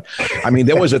course. But I mean,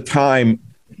 there was a time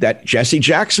that Jesse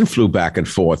Jackson flew back and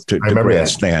forth to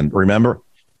grandstand. Remember?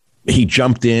 He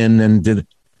jumped in and did.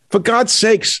 For God's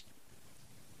sakes,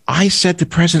 I said to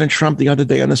President Trump the other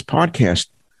day on this podcast,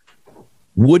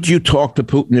 would you talk to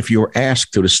Putin if you were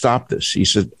asked to stop this? He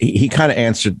said, he kind of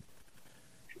answered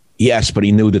yes, but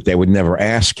he knew that they would never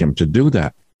ask him to do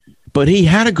that. But he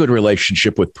had a good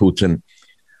relationship with Putin.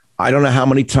 I don't know how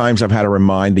many times I've had to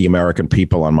remind the American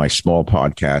people on my small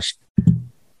podcast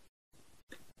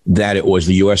that it was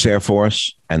the U.S. Air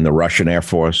Force and the Russian Air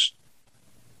Force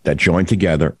that joined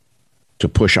together to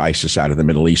push ISIS out of the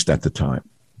Middle East at the time.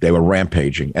 They were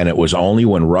rampaging. And it was only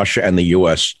when Russia and the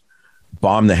U.S.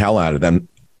 bombed the hell out of them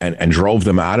and drove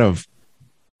them out of,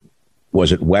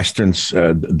 was it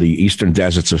the eastern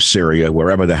deserts of Syria,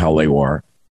 wherever the hell they were,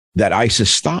 that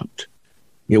ISIS stopped.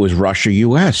 It was Russia,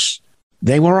 U.S.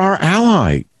 They were our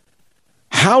ally.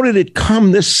 How did it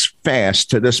come this fast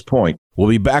to this point? We'll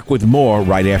be back with more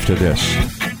right after this.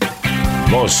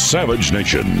 The Savage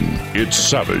Nation. It's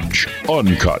savage,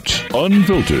 uncut,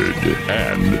 unfiltered,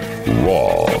 and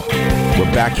raw.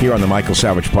 We're back here on the Michael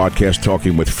Savage Podcast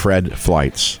talking with Fred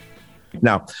Fleitz.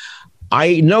 Now,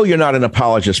 I know you're not an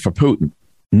apologist for Putin,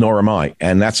 nor am I.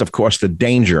 And that's, of course, the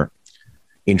danger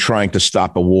in trying to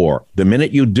stop a war. The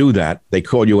minute you do that, they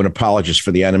call you an apologist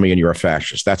for the enemy and you're a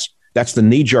fascist. That's the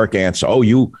knee-jerk answer. Oh,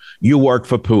 you work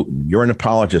for Putin. You're an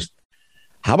apologist.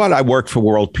 How about I work for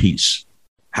world peace?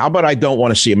 How about I don't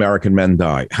want to see American men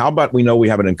die? How about we know we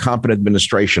have an incompetent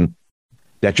administration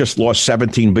that just lost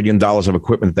 $17 billion of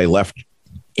equipment they left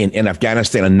in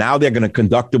Afghanistan, and now they're going to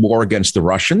conduct a war against the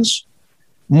Russians?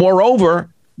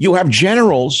 Moreover, you have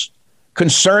generals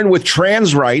concerned with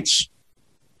trans rights.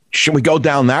 Should we go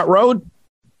down that road?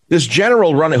 This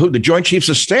general the Joint Chiefs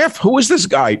of Staff, who is this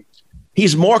guy?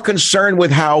 He's more concerned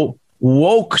with how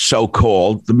woke,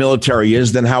 so-called, the military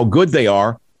is than how good they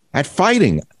are at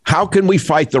fighting. How can we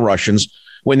fight the Russians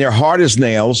when they're hard as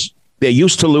nails? They're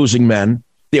used to losing men.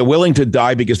 They're willing to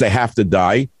die because they have to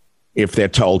die if they're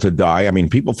told to die. I mean,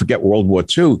 people forget World War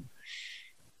II.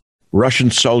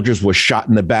 Russian soldiers were shot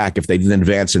in the back if they didn't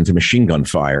advance into machine gun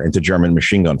fire, into German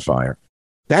machine gun fire.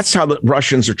 That's how the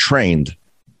Russians are trained.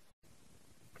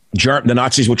 The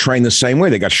Nazis were trained the same way.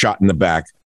 They got shot in the back.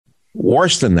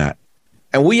 Worse than that.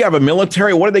 And we have a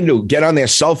military. What do they do? Get on their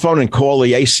cell phone and call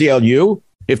the ACLU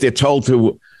if they're told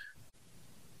to,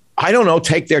 I don't know,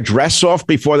 take their dress off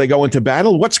before they go into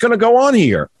battle? What's going to go on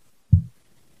here?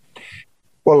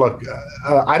 Well, look,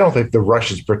 I don't think the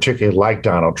Russians particularly liked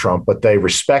Donald Trump, but they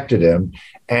respected him.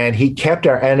 And he kept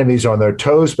our enemies on their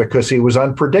toes because he was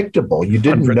unpredictable. You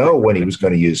didn't know when he was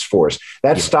going to use force.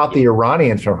 That stopped the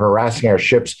Iranians from harassing our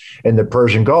ships in the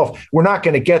Persian Gulf. We're not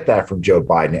going to get that from Joe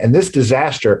Biden. And this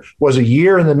disaster was a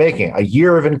year in the making, a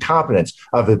year of incompetence,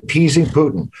 of appeasing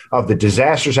Putin, of the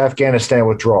disastrous Afghanistan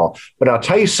withdrawal. But I'll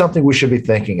tell you something we should be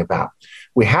thinking about.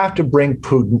 We have to bring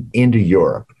Putin into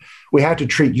Europe. We have to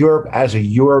treat Europe as a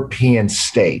European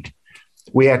state.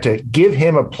 We have to give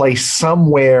him a place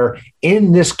somewhere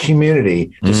in this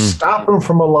community to stop him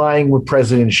from aligning with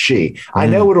President Xi. I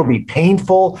know it'll be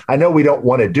painful. I know we don't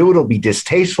want to do it. It'll be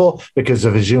distasteful because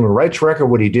of his human rights record,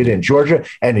 what he did in Georgia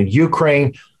and in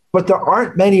Ukraine. But there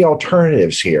aren't many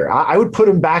alternatives here. I would put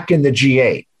him back in the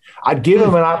G8. I'd give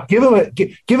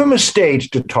him a stage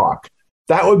to talk.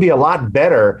 That would be a lot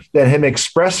better than him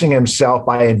expressing himself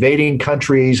by invading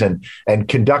countries and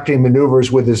conducting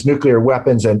maneuvers with his nuclear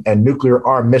weapons and nuclear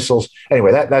armed missiles.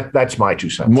 Anyway, that's my 2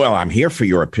 cents. Well, I'm here for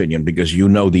your opinion because you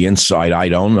know the inside. I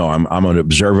don't know. I'm an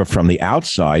observer from the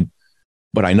outside,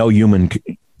 but I know human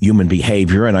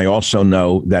behavior. And I also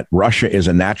know that Russia is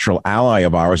a natural ally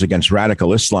of ours against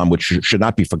radical Islam, which should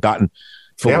not be forgotten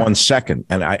for 1 second.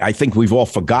 And I think we've all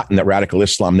forgotten that radical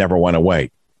Islam never went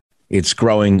away. It's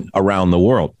growing around the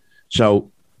world.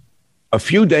 So a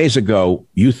few days ago,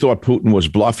 you thought Putin was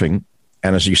bluffing.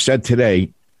 And as you said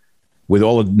today, with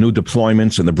all the new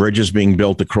deployments and the bridges being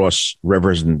built across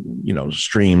rivers and,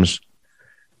 streams,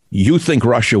 you think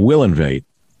Russia will invade.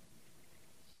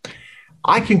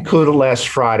 I concluded last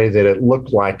Friday that it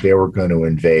looked like they were going to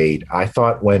invade. I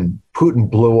thought when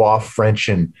Putin blew off French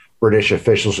and British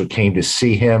officials who came to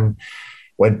see him,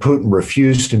 when Putin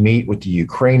refused to meet with the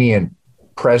Ukrainian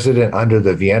president under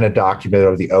the Vienna document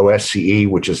of the OSCE,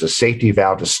 which is a safety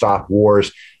valve to stop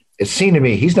wars, it seemed to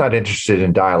me he's not interested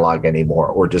in dialogue anymore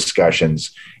or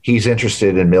discussions. He's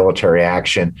interested in military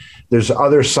action. There's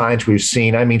other signs we've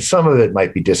seen. I mean, some of it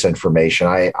might be disinformation.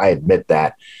 I admit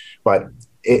that. But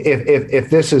if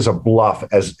this is a bluff,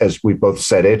 as we both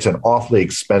said, it's an awfully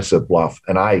expensive bluff.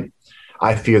 And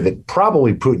I fear that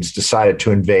probably Putin's decided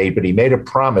to invade, but he made a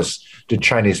promise to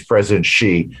Chinese President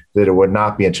Xi that it would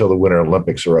not be until the Winter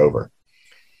Olympics are over.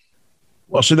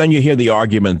 Well, so then you hear the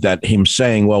argument that him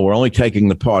saying, well, we're only taking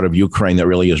the part of Ukraine that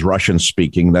really is Russian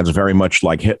speaking. That's very much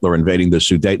like Hitler invading the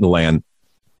Sudetenland,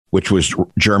 which was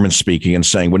German speaking, and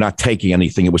saying we're not taking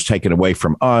anything. It was taken away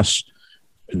from us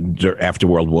after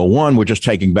World War I. We're just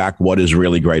taking back what is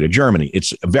really Greater Germany.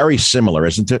 It's very similar,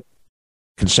 isn't it?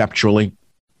 Conceptually.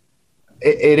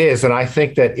 It is. And I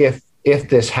think that if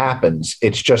this happens,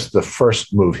 it's just the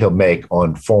first move he'll make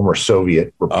on former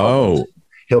Soviet republics. Oh.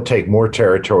 He'll take more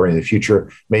territory in the future,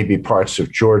 maybe parts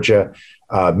of Georgia,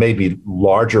 maybe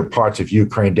larger parts of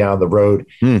Ukraine down the road.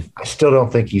 I still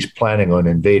don't think he's planning on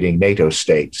invading NATO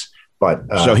states. But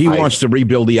so he wants to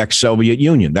rebuild the ex-Soviet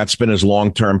Union. That's been his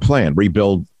long-term plan,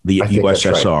 rebuild the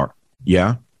USSR. Right.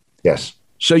 Yeah? Yes.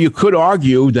 So you could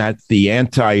argue that the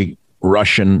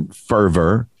anti-Russian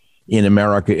fervor in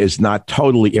America is not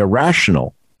totally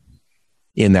irrational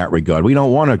in that regard. We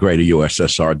don't want a greater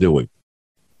USSR, do we?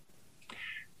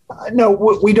 No,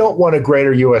 we don't want a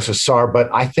greater USSR, but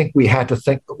I think we had to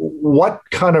think, what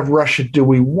kind of Russia do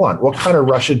we want? What kind of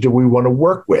Russia do we want to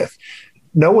work with?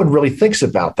 No one really thinks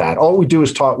about that. All we do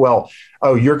is talk, well,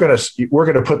 we're going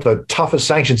to put the toughest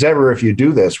sanctions ever if you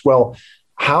do this. Well,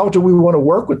 How do we want to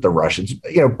work with the Russians?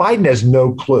 Biden has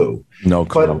no clue. No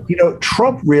clue. But,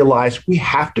 Trump realized we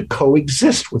have to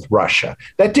coexist with Russia.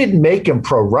 That didn't make him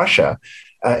pro-Russia.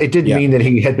 It didn't mean that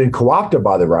he had been co-opted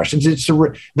by the Russians.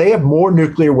 They have more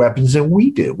nuclear weapons than we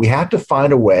do. We have to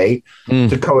find a way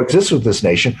to coexist with this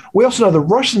nation. We also know the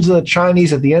Russians and the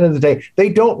Chinese, at the end of the day, they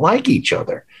don't like each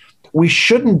other. We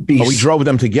shouldn't be. But we drove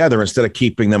them together instead of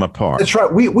keeping them apart. That's right.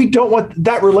 We don't want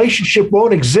that relationship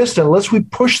won't exist unless we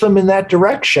push them in that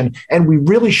direction. And we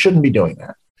really shouldn't be doing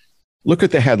that. Look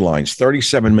at the headlines.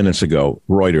 37 minutes ago,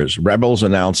 Reuters, rebels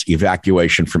announce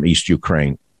evacuation from East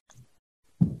Ukraine.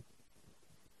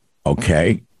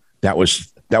 Okay, that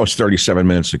was 37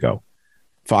 minutes ago.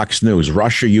 Fox News,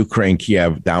 Russia, Ukraine,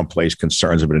 Kiev downplays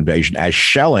concerns of an invasion as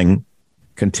shelling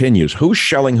continues. Who's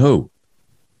shelling who?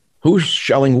 Who's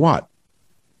shelling what?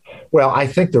 Well, I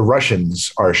think the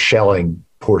Russians are shelling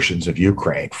portions of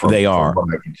Ukraine. From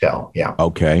what I can tell. Yeah.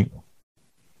 Okay.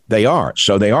 They are.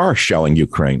 So they are shelling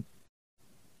Ukraine.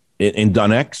 In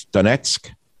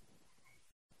Donetsk.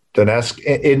 And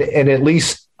at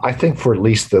least, I think for at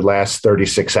least the last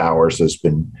 36 hours, there's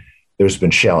been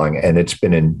shelling, and it's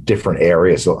been in different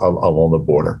areas along the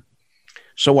border.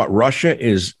 So what? Russia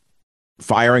is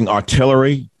firing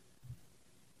artillery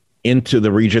into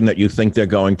the region that you think they're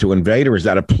going to invade, or is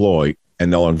that a ploy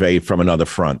and they'll invade from another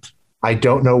front? I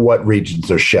don't know what regions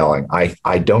they're shelling.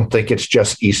 I don't think it's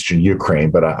just eastern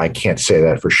Ukraine, but I can't say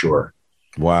that for sure.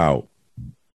 Wow.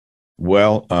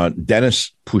 Well,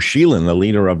 Denis Pushilin, the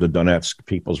leader of the Donetsk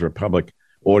People's Republic,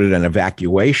 ordered an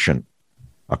evacuation,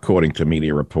 according to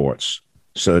media reports.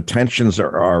 So the tensions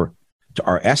are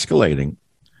escalating.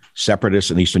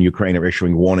 Separatists in eastern Ukraine are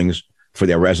issuing warnings for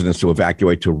their residents to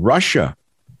evacuate to Russia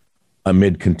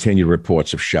amid continued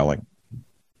reports of shelling.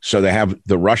 So they have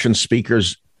the Russian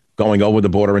speakers going over the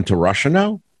border into Russia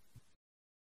now?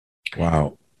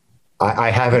 Wow. I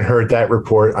haven't heard that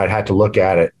report. I'd have to look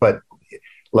at it. But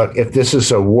look, if this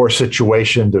is a war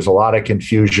situation, there's a lot of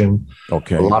confusion, a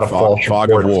lot of false fog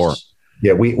of war.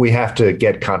 Yeah, we have to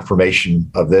get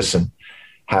confirmation of this and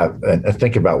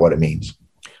think about what it means.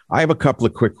 I have a couple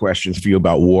of quick questions for you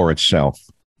about war itself.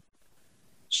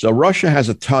 So Russia has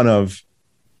a ton of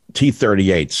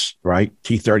T-38s, right?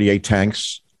 T-38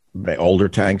 tanks, older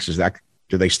tanks.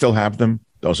 Do they still have them?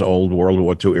 Those old World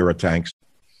War II era tanks?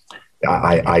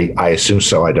 I assume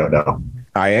so. I don't know.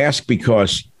 I ask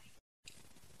because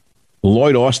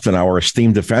Lloyd Austin, our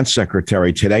esteemed defense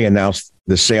secretary, today announced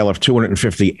the sale of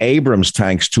 250 Abrams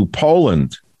tanks to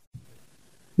Poland.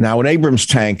 Now, an Abrams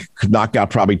tank could knock out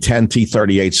probably 10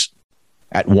 T-38s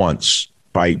at once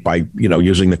by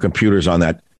using the computers on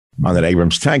that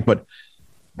Abrams tank. But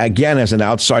again, as an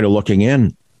outsider looking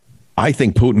in, I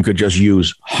think Putin could just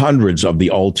use hundreds of the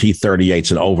old T-38s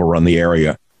and overrun the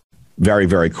area very,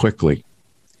 very quickly.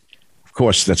 Of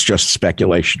course, that's just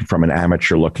speculation from an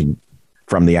amateur looking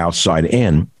from the outside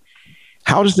in.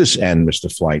 How does this end,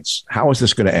 Mr. Flights? How is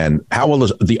this going to end? How will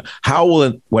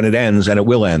it, when it ends, and it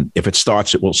will end? If it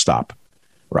starts, it will stop,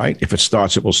 right? If it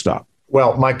starts, it will stop.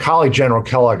 Well, my colleague, General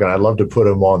Kellogg, and I'd love to put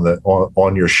him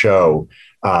on your show,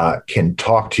 can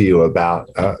talk to you about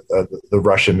the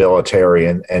Russian military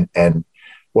and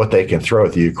what they can throw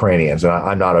at the Ukrainians. And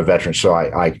I'm not a veteran, so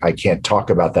I can't talk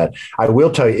about that. I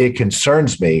will tell you, it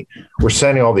concerns me. We're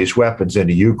sending all these weapons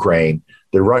into Ukraine.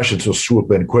 The Russians will swoop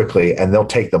in quickly, and they'll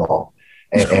take them all.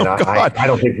 And I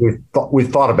don't think we've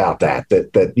thought about that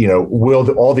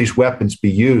will all these weapons be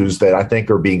used that I think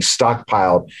are being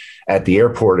stockpiled at the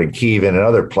airport in Kyiv and in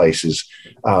other places.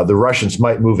 The Russians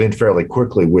might move in fairly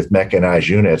quickly with mechanized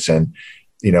units, and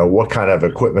what kind of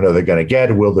equipment are they going to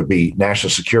get? Will there be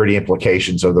national security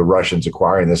implications of the Russians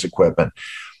acquiring this equipment?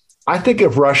 I think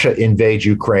if Russia invades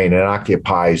Ukraine and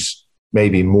occupies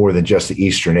maybe more than just the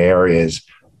eastern areas,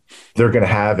 they're going to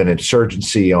have an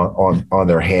insurgency on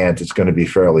their hands. It's going to be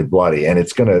fairly bloody, and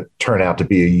it's going to turn out to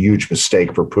be a huge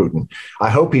mistake for Putin. I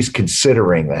hope he's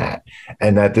considering that,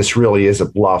 and that this really is a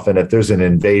bluff. And if there's an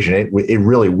invasion, it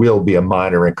really will be a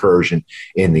minor incursion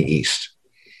in the east.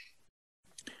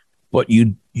 But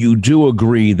you do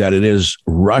agree that it is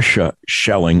Russia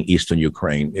shelling eastern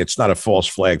Ukraine. It's not a false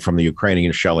flag from the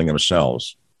Ukrainians shelling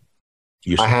themselves.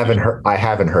 I haven't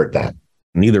heard that.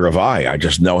 Neither have I. I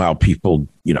just know how people,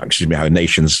 how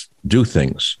nations do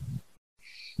things.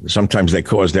 Sometimes they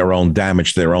cause their own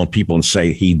damage to their own people and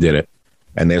say he did it.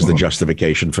 And there's the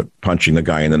justification for punching the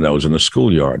guy in the nose in the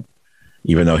schoolyard,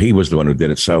 even though he was the one who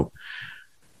did it. So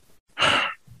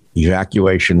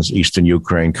evacuations, eastern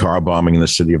Ukraine, car bombing in the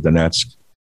city of Donetsk.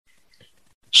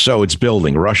 So it's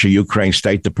building. Russia, Ukraine,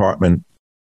 State Department,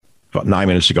 about 9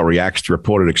 minutes ago, reacts to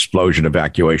reported explosion,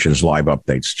 evacuations, live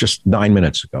updates. Just 9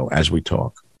 minutes ago as we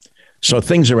talk. So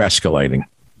things are escalating.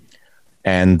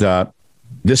 And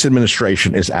this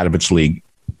administration is out of its league.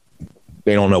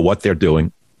 They don't know what they're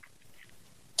doing.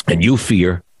 And you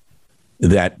fear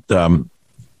that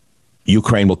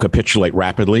Ukraine will capitulate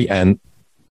rapidly and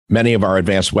many of our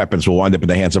advanced weapons will wind up in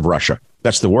the hands of Russia.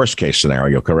 That's the worst case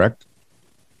scenario, correct?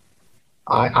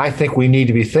 I think we need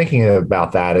to be thinking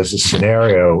about that as a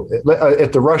scenario.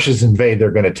 If the Russians invade,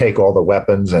 they're going to take all the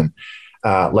weapons, and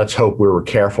let's hope we were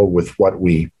careful with what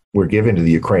we're giving to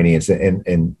the Ukrainians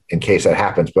in case that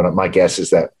happens. But my guess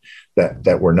is that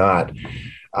we're not.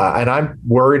 And I'm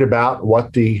worried about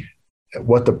what the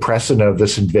precedent of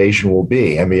this invasion will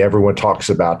be. I mean, everyone talks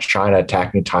about China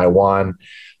attacking Taiwan.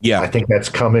 Yeah, I think that's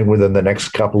coming within the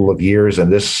next couple of years,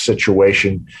 and this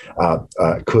situation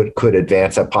could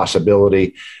advance that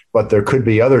possibility. But there could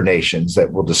be other nations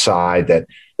that will decide that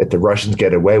if the Russians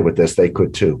get away with this, they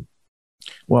could too.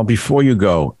 Well, before you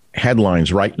go,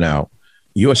 headlines right now.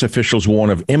 U.S. officials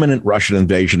warn of imminent Russian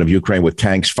invasion of Ukraine with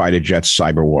tanks, fighter jets,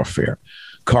 cyber warfare.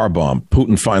 Car bomb.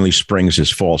 Putin finally springs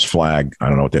his false flag. I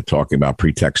don't know what they're talking about.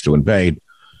 Pretext to invade.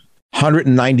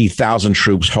 190,000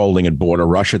 troops holding at border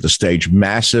Russia to stage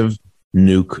massive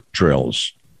nuke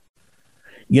drills.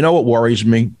 You know what worries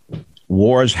me?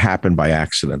 Wars happen by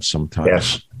accident sometimes.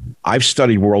 Yes. I've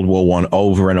studied World War I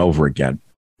over and over again.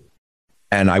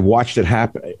 And I watched it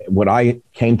happen. What I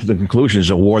came to the conclusion is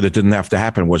a war that didn't have to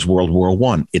happen was World War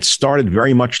I. It started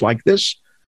very much like this,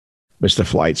 Mr.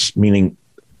 Flights, meaning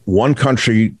one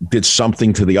country did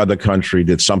something to the other country,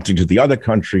 did something to the other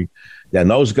country. Then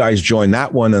those guys joined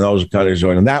that one, and those guys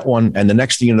joined that one. And the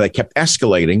next thing you know, they kept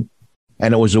escalating.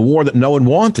 And it was a war that no one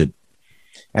wanted.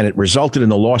 And it resulted in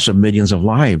the loss of millions of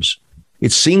lives.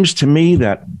 It seems to me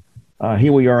that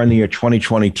here we are in the year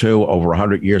 2022, over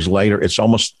 100 years later. It's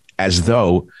almost as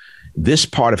though this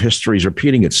part of history is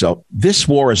repeating itself. This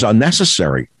war is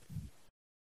unnecessary.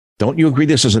 Don't you agree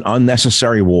this is an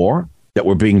unnecessary war that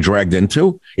we're being dragged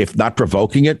into, if not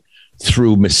provoking it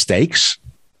through mistakes?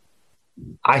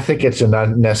 I think it's an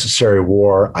unnecessary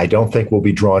war. I don't think we'll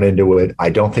be drawn into it. I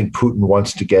don't think Putin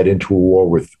wants to get into a war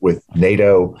with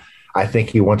NATO. I think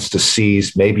he wants to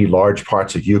seize maybe large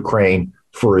parts of Ukraine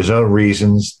for his own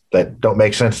reasons that don't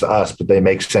make sense to us, but they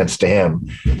make sense to him.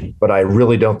 But I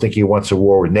really don't think he wants a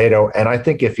war with NATO. And I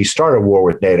think if he started a war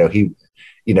with NATO,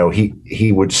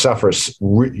 he would suffer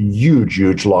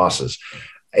huge losses.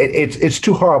 It's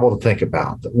too horrible to think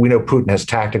about. We know Putin has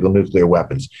tactical nuclear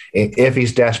weapons. If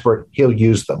he's desperate, he'll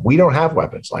use them. We don't have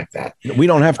weapons like that. We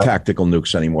don't have tactical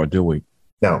nukes anymore, do we?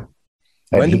 No.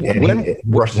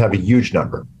 Russians have a huge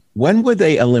number. When were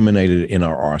they eliminated in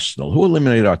our arsenal? Who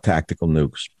eliminated our tactical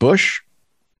nukes? Bush?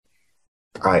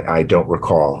 I don't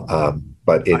recall.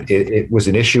 But it was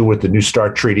an issue with the New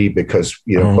START treaty because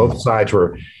both sides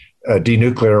were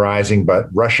denuclearizing,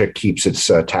 but Russia keeps its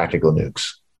tactical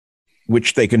nukes,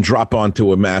 which they can drop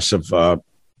onto a mass of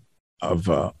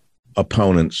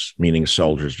opponents, meaning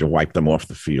soldiers, to wipe them off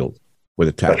the field with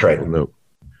a tactical nuke.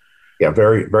 Yeah,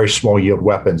 very, very small yield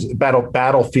weapons,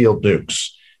 battlefield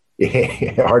nukes.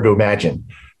 Hard to imagine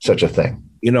such a thing.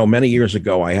 Many years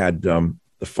ago, I had the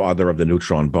father of the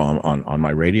neutron bomb on my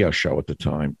radio show at the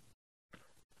time.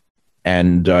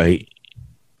 And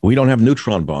we don't have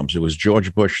neutron bombs. It was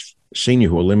George Bush Sr.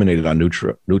 who eliminated our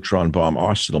neutron bomb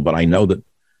arsenal. But I know that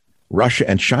Russia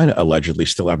and China allegedly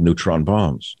still have neutron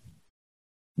bombs,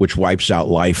 which wipes out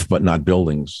life but not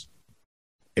buildings.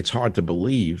 It's hard to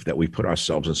believe that we put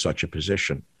ourselves in such a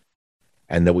position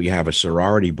and that we have a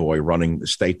sorority boy running the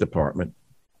State Department,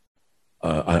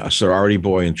 a sorority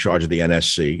boy in charge of the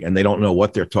NSC, and they don't know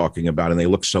what they're talking about, and they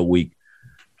look so weak.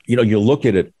 You look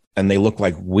at it, and they look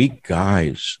like weak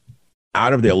guys,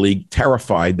 out of their league,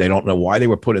 terrified. They don't know why they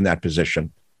were put in that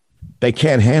position. They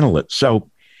can't handle it.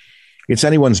 So it's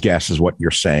anyone's guess is what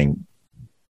you're saying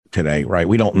today, right?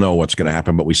 We don't know what's going to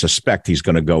happen, but we suspect he's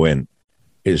going to go in.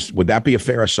 Would that be a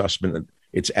fair assessment that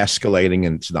it's escalating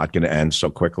and it's not going to end so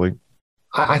quickly?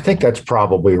 I think that's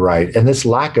probably right. And this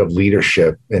lack of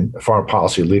leadership and foreign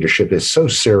policy leadership is so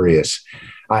serious.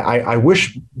 I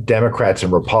wish Democrats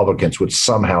and Republicans would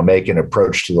somehow make an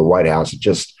approach to the White House and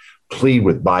just plead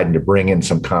with Biden to bring in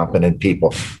some competent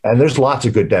people. And there's lots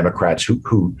of good Democrats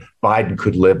who Biden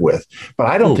could live with. But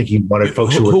I don't think he wanted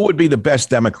folks who would be the best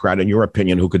Democrat, in your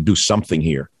opinion, who could do something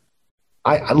here?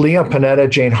 Leon Panetta,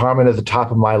 Jane Harman at the top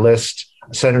of my list.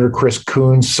 Senator Chris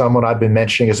Coons, someone I've been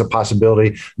mentioning as a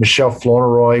possibility. Michelle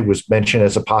Flournoy was mentioned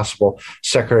as a possible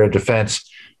Secretary of Defense.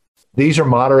 These are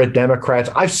moderate Democrats.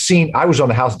 I was on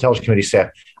the House Intelligence Committee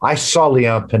staff. I saw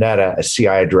Leon Panetta, a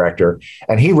CIA director,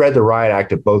 and he read the riot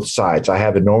act of both sides. I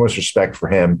have enormous respect for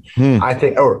him. I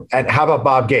think, and how about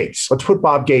Bob Gates? Let's put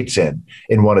Bob Gates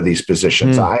in one of these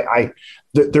positions.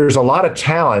 There's a lot of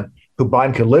talent who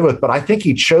Biden could live with, but I think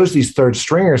he chose these third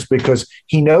stringers because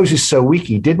he knows he's so weak.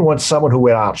 He didn't want someone who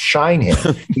would outshine him.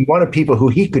 He wanted people who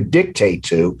he could dictate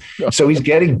to. So he's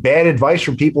getting bad advice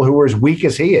from people who are as weak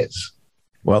as he is.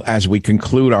 Well, as we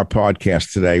conclude our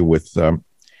podcast today with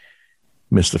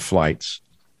Mr. Flights,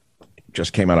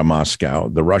 just came out of Moscow.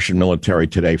 The Russian military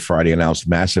today, Friday, announced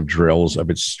massive drills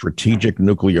of its strategic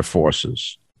nuclear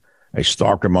forces. A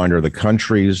stark reminder of the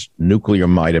country's nuclear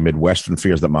might amid Western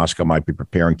fears that Moscow might be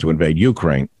preparing to invade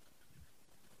Ukraine.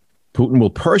 Putin will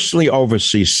personally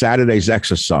oversee Saturday's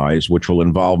exercise, which will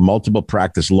involve multiple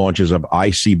practice launches of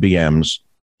ICBMs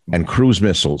and cruise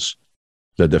missiles,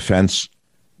 the defense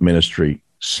ministry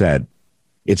said.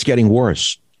 It's getting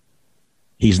worse.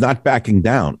 He's not backing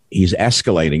down. He's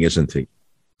escalating, isn't he?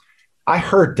 I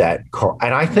heard that, Carl,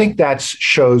 and I think that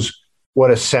shows what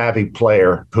a savvy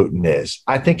player Putin is.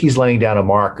 I think he's laying down a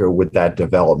marker with that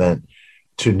development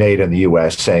to NATO and the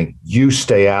U.S. saying, you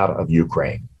stay out of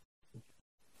Ukraine.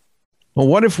 Well,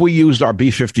 what if we used our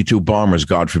B-52 bombers,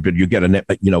 God forbid,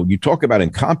 you talk about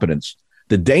incompetence.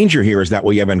 The danger here is that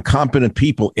we have incompetent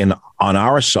people on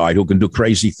our side who can do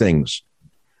crazy things.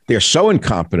 They're so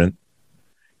incompetent.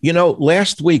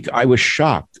 Last week I was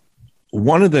shocked.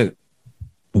 One of the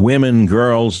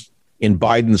girls in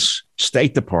Biden's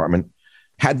State Department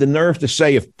had the nerve to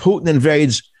say, if Putin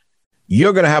invades,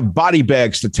 you're going to have body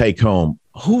bags to take home.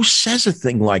 Who says a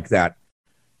thing like that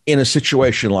in a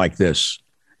situation like this?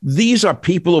 These are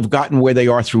people who've gotten where they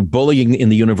are through bullying in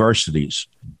the universities,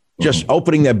 just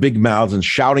opening their big mouths and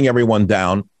shouting everyone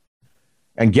down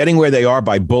and getting where they are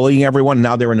by bullying everyone.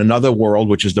 Now they're in another world,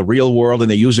 which is the real world, and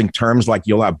they're using terms like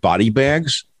you'll have body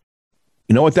bags.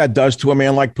 You know what that does to a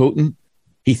man like Putin?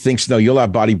 He thinks, no, you'll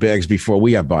have body bags before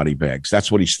we have body bags.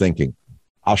 That's what he's thinking.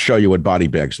 I'll show you what body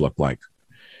bags look like.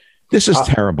 This is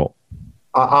terrible.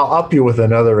 I'll up you with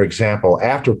another example.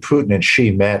 After Putin and Xi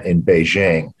met in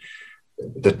Beijing,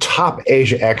 the top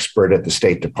Asia expert at the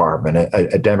State Department,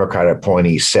 a Democrat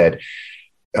appointee, said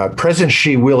President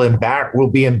Xi will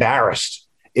be embarrassed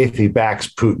if he backs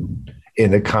Putin in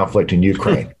the conflict in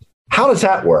Ukraine. How does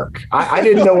that work? I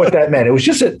didn't know what that meant. It was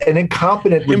just an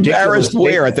incompetent, ridiculous. Embarrassed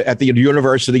where? At the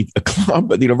university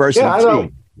club, at the university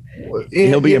team?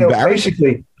 He'll be embarrassed.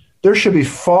 Basically, there should be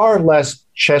far less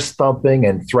chest thumping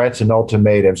and threats and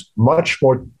ultimatums, much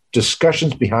more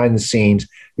discussions behind the scenes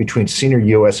between senior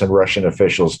U.S. and Russian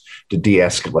officials to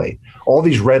de-escalate. All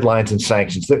these red lines and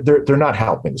sanctions, they're not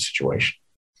helping the situation.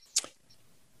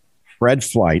 Fred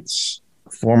Flights,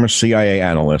 former CIA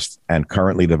analyst and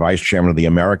currently the vice chairman of the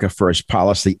America First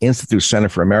Policy Institute Center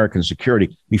for American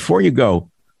Security. Before you go,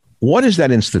 what is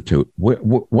that institute?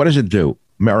 What does it do?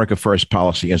 America First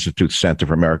Policy Institute Center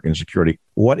for American Security.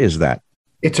 What is that?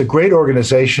 It's a great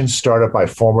organization started by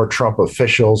former Trump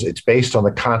officials. It's based on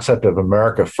the concept of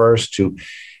America First, to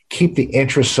keep the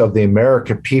interests of the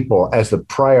American people as the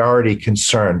priority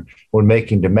concern when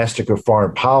making domestic or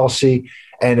foreign policy.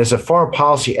 And as a foreign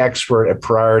policy expert, a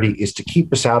priority is to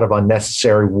keep us out of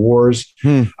unnecessary wars,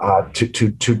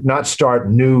 to not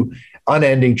start new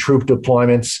unending troop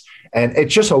deployments. And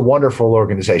it's just a wonderful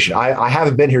organization. I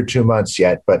haven't been here 2 months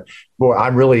yet, but boy,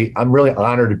 I'm really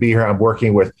honored to be here. I'm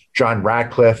working with John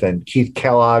Ratcliffe and Keith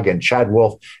Kellogg and Chad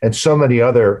Wolf and so many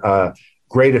other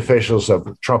great officials of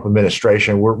the Trump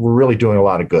administration. We're really doing a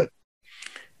lot of good.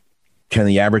 Can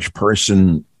the average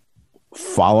person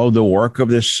follow the work of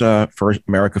this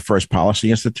America First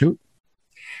Policy Institute?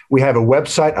 We have a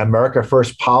website,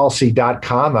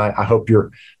 americafirstpolicy.com. I hope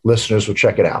your listeners will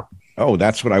check it out. Oh,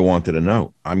 that's what I wanted to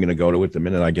know. I'm going to go to it the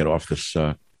minute I get off this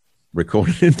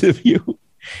recorded interview.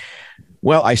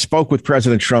 Well, I spoke with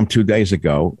President Trump 2 days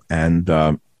ago, and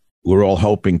we're all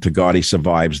hoping to God he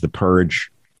survives the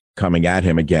purge coming at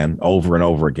him again, over and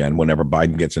over again. Whenever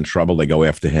Biden gets in trouble, they go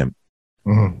after him.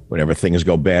 Mm-hmm. Whenever things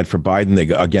go bad for Biden,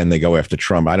 they go after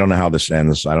Trump. I don't know how this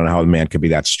ends. I don't know how the man could be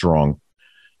that strong.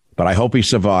 But I hope he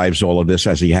survives all of this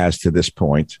as he has to this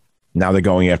point. Now they're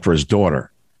going after his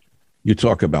daughter. You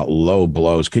talk about low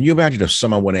blows. Can you imagine if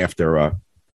someone went after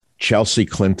Chelsea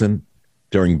Clinton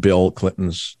during Bill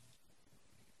Clinton's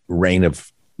reign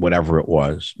of whatever it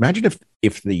was? Imagine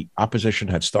if the opposition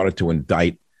had started to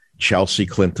indict Chelsea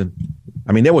Clinton.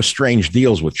 I mean, there were strange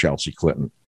deals with Chelsea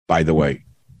Clinton, by the way.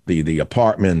 The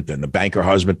apartment and the banker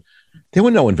husband. There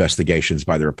were no investigations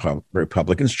by the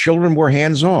Republicans. Children were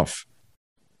hands off.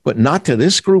 But not to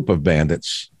this group of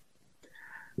bandits.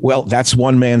 Well, that's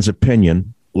one man's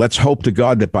opinion. Let's hope to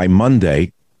God that by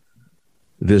Monday,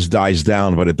 this dies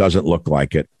down, but it doesn't look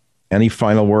like it. Any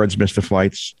final words, Mr.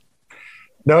 Flights?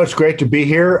 No, it's great to be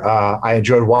here. I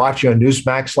enjoyed watching on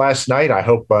Newsmax last night. I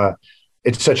hope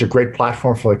it's such a great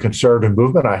platform for the conservative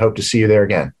movement. I hope to see you there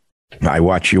again. I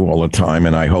watch you all the time,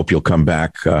 and I hope you'll come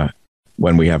back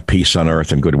when we have peace on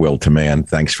earth and goodwill to man.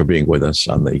 Thanks for being with us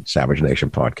on the Savage Nation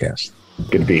podcast.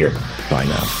 Good to be here. Bye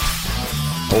now.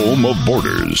 Home of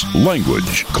borders,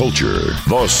 language, culture,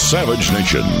 the Savage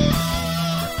Nation.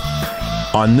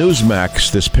 On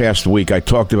Newsmax this past week, I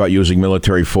talked about using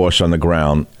military force on the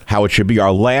ground, how it should be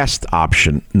our last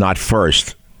option, not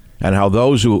first, and how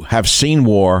those who have seen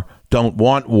war don't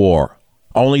want war.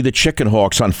 Only the chicken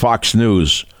hawks on Fox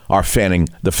News are fanning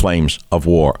the flames of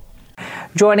war.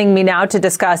 Joining me now to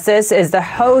discuss this is the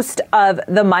host of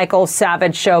the Michael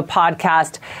Savage Show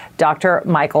podcast, Dr.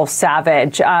 Michael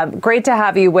Savage. Great to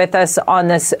have you with us on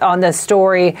this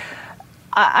story.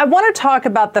 I want to talk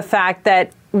about the fact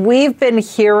that we've been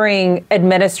hearing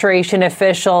administration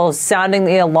officials sounding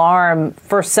the alarm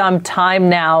for some time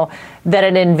now that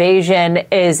an invasion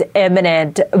is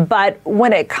imminent. But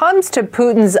when it comes to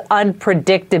Putin's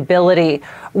unpredictability,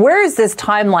 where is this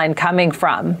timeline coming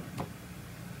from?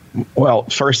 Well,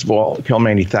 first of all,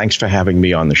 Kilmany, thanks for having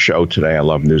me on the show today. I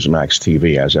love Newsmax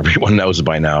TV, as everyone knows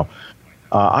by now.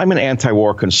 I'm an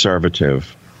anti-war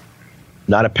conservative,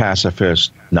 not a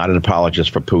pacifist, not an apologist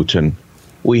for Putin.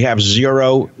 We have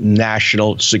zero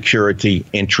national security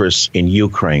interests in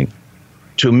Ukraine.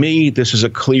 To me, this is a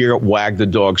clear wag the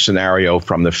dog scenario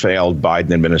from the failed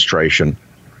Biden administration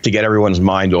to get everyone's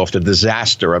mind off the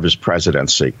disaster of his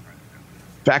presidency.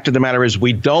 Fact of the matter is,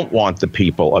 we don't want the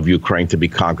people of Ukraine to be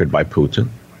conquered by Putin,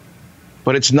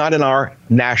 but it's not in our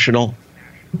national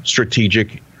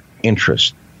strategic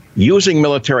interest. Using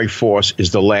military force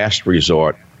is the last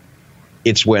resort.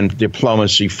 It's when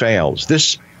diplomacy fails.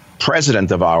 This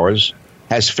president of ours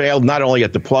has failed not only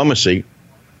at diplomacy,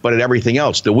 but at everything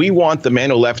else. Do we want the man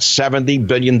who left $70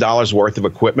 billion worth of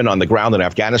equipment on the ground in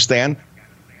Afghanistan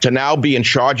to now be in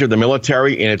charge of the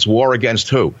military in its war against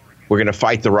who? We're going to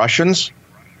fight the Russians?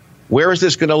 Where is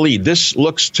this going to lead? This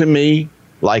looks to me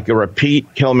like a repeat,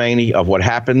 Kilmany, of what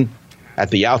happened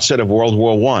at the outset of World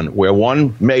War I, where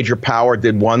one major power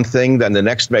did one thing, then the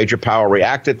next major power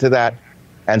reacted to that,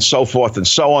 and so forth and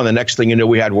so on. The next thing you knew,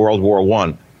 we had World War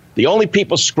I. The only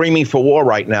people screaming for war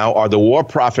right now are the war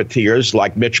profiteers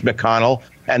like Mitch McConnell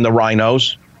and the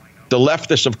rhinos, the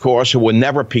leftists, of course, who were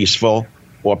never peaceful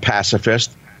or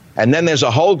pacifist. And then there's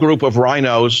a whole group of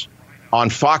rhinos on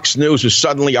Fox News who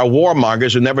suddenly are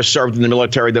warmongers who never served in the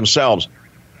military themselves.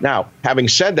 Now, having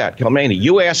said that, Kilmany,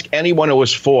 you ask anyone who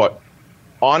has fought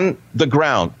on the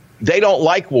ground, they don't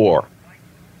like war.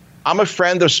 I'm a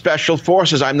friend of special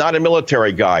forces. I'm not a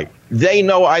military guy. They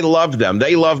know I love them.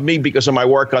 They love me because of my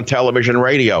work on television and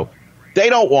radio. They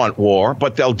don't want war,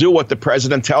 but they'll do what the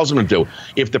president tells them to do.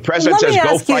 If the president says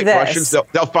go fight Russians,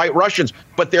 they'll fight Russians.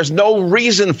 But there's no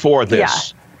reason for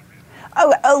this. Yeah.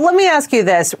 Let me ask you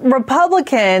this.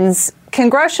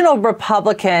 Congressional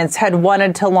Republicans had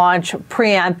wanted to launch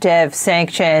preemptive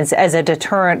sanctions as a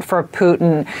deterrent for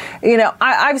Putin. You know,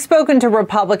 I've spoken to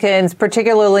Republicans,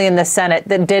 particularly in the Senate,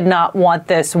 that did not want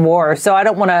this war. So I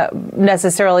don't want to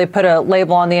necessarily put a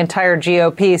label on the entire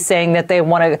GOP saying that they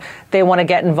want to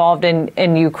get involved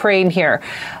in Ukraine here.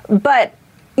 But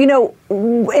you know,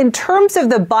 in terms of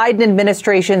the Biden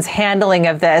administration's handling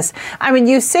of this, I mean,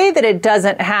 you say that it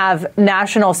doesn't have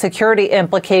national security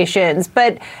implications,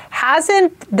 but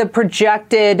hasn't the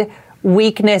projected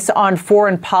weakness on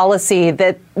foreign policy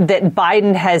that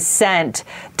Biden has sent,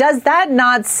 does that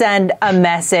not send a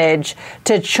message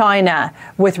to China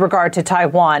with regard to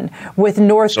Taiwan, with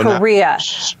North Korea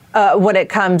when it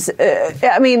comes?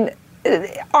 I mean,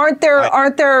 aren't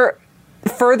there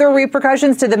further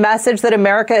repercussions to the message that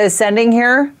America is sending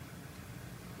here?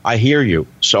 I hear you.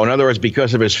 So in other words,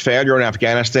 because of his failure in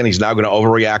Afghanistan, he's now going to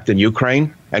overreact in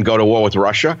Ukraine and go to war with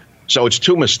Russia. So it's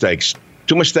two mistakes.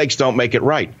 Two mistakes don't make it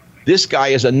right. This guy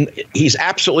he's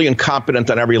absolutely incompetent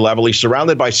on every level. He's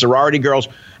surrounded by sorority girls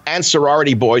and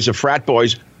sorority boys of frat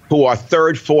boys who are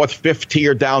third, fourth, fifth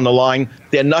tier down the line.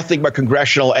 They're nothing but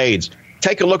congressional aides.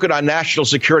 Take a look at our national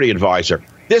security advisor.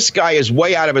 This guy is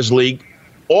way out of his league.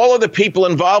 All of the people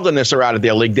involved in this are out of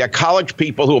their league. They're college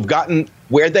people who have gotten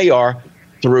where they are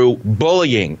through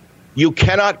bullying. You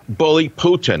cannot bully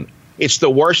Putin. It's the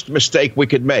worst mistake we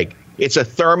could make. It's a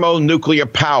thermonuclear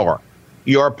power.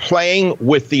 You're playing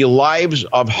with the lives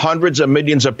of hundreds of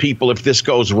millions of people if this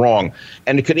goes wrong,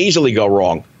 and it could easily go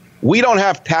wrong. We don't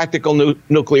have tactical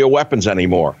nuclear weapons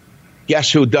anymore.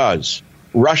 Guess who does?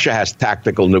 Russia has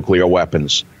tactical nuclear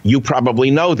weapons. You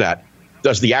probably know that.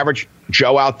 Does the average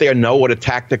Joe out there know what a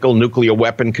tactical nuclear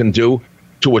weapon can do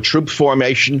to a troop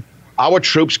formation. Our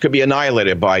troops could be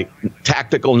annihilated by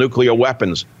tactical nuclear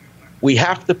weapons. We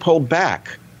have to pull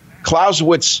back.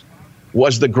 Clausewitz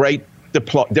was the great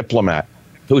diplomat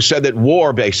who said that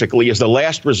war basically is the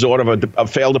last resort of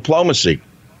failed diplomacy.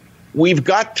 We've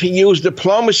got to use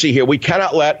diplomacy here. We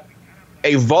cannot let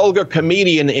a vulgar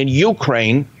comedian in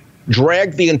Ukraine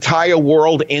drag the entire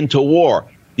world into war.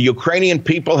 The Ukrainian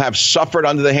people have suffered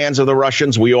under the hands of the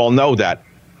Russians. We all know that.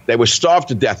 They were starved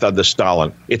to death under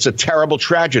Stalin. It's a terrible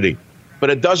tragedy. But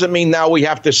it doesn't mean now we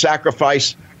have to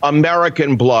sacrifice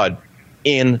American blood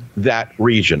in that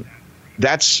region.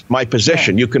 That's my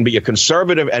position. You can be a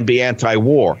conservative and be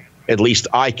anti-war. At least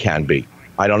I can be.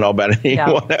 I don't know about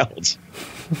anyone else.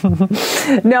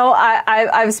 No,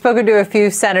 I've spoken to a few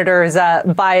senators.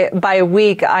 By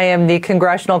week, I am the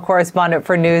congressional correspondent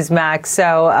for Newsmax.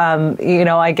 So,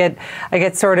 I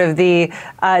get sort of the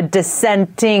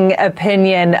dissenting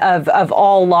opinion of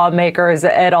all lawmakers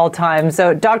at all times.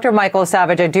 So, Dr. Michael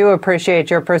Savage, I do appreciate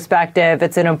your perspective.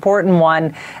 It's an important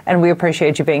one, and we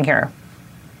appreciate you being here.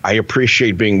 I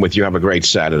appreciate being with you. Have a great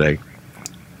Saturday.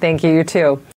 Thank you. You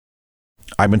too.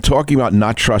 I've been talking about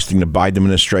not trusting the Biden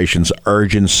administration's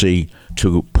urgency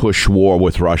to push war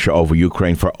with Russia over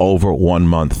Ukraine for over 1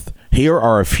 month. Here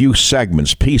are a few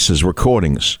segments, pieces,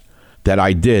 recordings that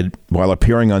I did while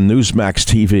appearing on Newsmax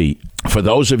TV. For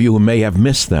those of you who may have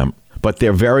missed them, but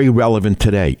they're very relevant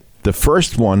today. The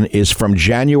first one is from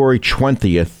January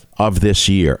 20th of this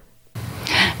year.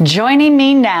 Joining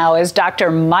me now is Dr.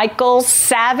 Michael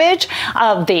Savage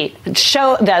of the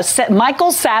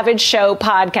Michael Savage Show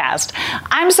podcast.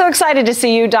 I'm so excited to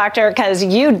see you, Doctor, because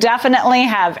you definitely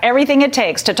have everything it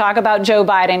takes to talk about Joe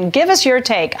Biden. Give us your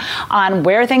take on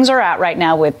where things are at right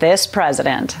now with this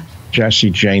president. Jesse,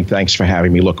 Jane, thanks for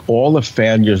having me. Look, all the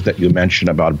failures that you mentioned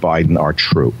about Biden are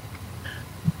true.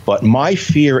 But my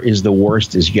fear is the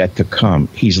worst is yet to come.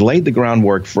 He's laid the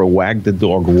groundwork for a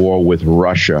wag-the-dog war with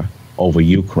Russia over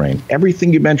Ukraine.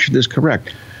 Everything you mentioned is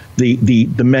correct. The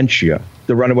dementia,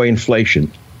 the runaway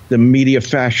inflation, the media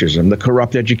fascism, the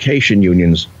corrupt education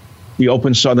unions, the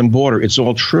open southern border, it's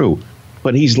all true.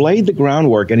 But he's laid the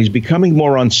groundwork and he's becoming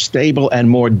more unstable and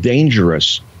more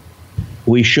dangerous.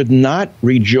 We should not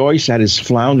rejoice at his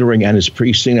floundering and his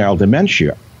pre-senile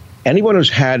dementia. Anyone who's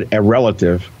had a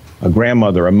relative, a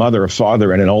grandmother, a mother, a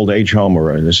father in an old age home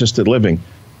or an assisted living,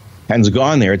 and's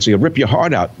gone there, it's going to rip your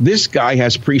heart out. This guy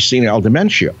has pre-senile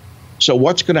dementia. So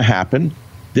what's going to happen?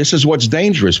 This is what's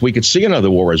dangerous. We could see another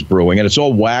war is brewing, and it's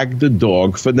all wag the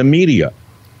dog for the media.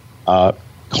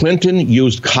 Clinton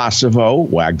used Kosovo,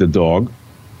 wag the dog.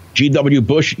 G.W.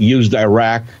 Bush used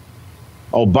Iraq.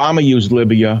 Obama used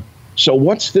Libya. So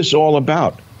what's this all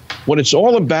about? What it's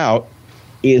all about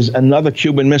is another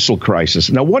Cuban Missile Crisis.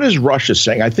 Now, what is Russia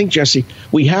saying? I think, Jesse,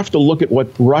 we have to look at what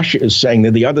Russia is saying.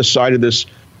 They're the other side of this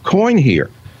coin here.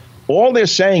 All they're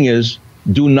saying is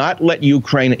do not let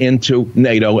Ukraine into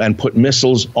NATO and put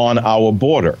missiles on our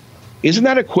border. Isn't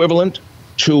that equivalent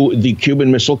to the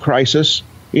Cuban Missile Crisis?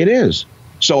 It is.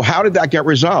 So how did that get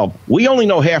resolved? We only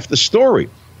know half the story.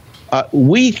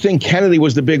 We think Kennedy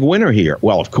was the big winner here.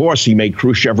 Well, of course, he made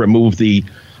Khrushchev remove the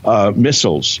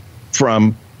missiles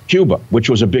from Cuba, which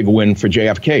was a big win for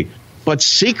JFK. But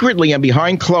secretly and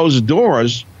behind closed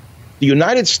doors, the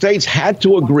United States had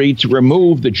to agree to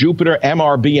remove the Jupiter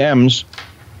MRBMs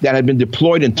that had been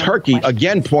deployed in Turkey,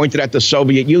 again pointed at the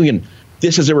Soviet Union.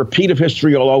 This is a repeat of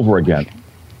history all over again.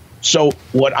 So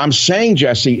what I'm saying,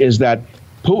 Jesse, is that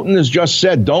Putin has just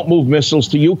said, don't move missiles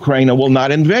to Ukraine and will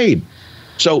not invade.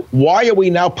 So why are we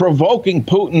now provoking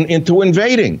Putin into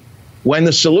invading when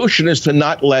the solution is to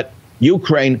not let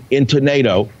Ukraine into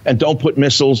NATO and don't put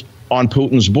missiles on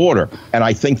Putin's border? And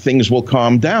I think things will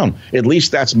calm down. At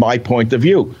least that's my point of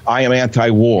view. I am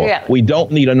anti-war. Yeah. We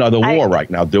don't need another war right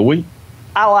now, do we?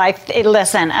 Oh,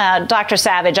 listen, Dr.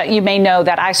 Savage, you may know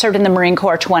that I served in the Marine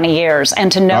Corps 20 years. And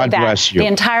to know God that the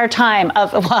entire time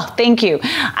of, well, thank you.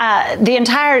 The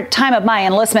entire time of my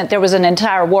enlistment, there was an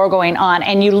entire war going on.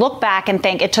 And you look back and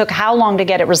think it took how long to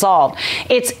get it resolved?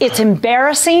 It's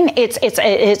embarrassing.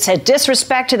 It's a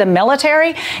disrespect to the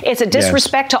military. It's a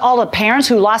disrespect to all the parents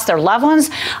who lost their loved ones.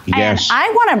 Yes. And I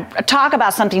want to talk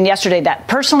about something yesterday that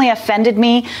personally offended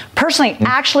me,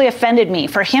 actually offended me,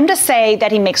 for him to say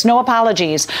that he makes no apology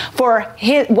for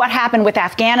what happened with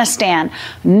Afghanistan,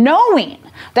 knowing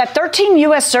that 13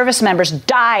 U.S. service members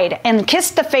died and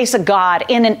kissed the face of God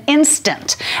in an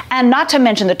instant, and not to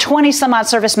mention the 20-some-odd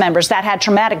service members that had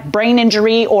traumatic brain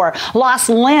injury or lost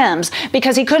limbs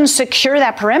because he couldn't secure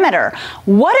that perimeter.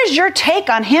 What is your take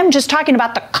on him just talking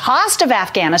about the cost of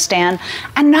Afghanistan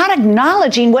and not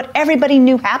acknowledging what everybody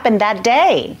knew happened that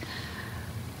day?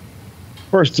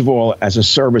 First of all, as a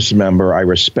service member, I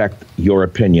respect your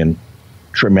opinion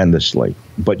tremendously.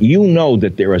 But you know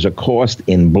that there is a cost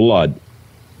in blood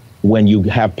when you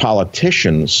have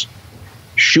politicians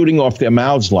shooting off their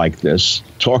mouths like this,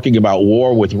 talking about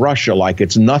war with Russia like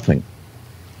it's nothing.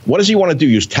 What does he want to do?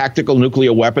 Use tactical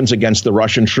nuclear weapons against the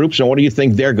Russian troops? And what do you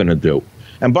think they're going to do?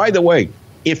 And by the way,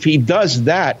 if he does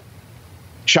that,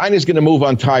 China's going to move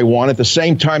on Taiwan at the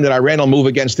same time that Iran will move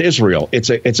against Israel. It's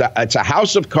a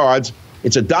house of cards.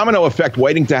 It's a domino effect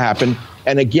waiting to happen.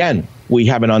 And again, we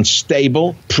have an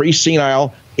unstable,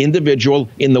 pre-senile individual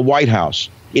in the White House.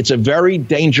 It's a very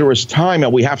dangerous time,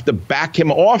 and we have to back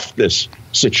him off this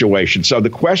situation. So the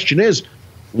question is,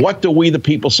 what do we, the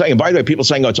people, say? And by the way, people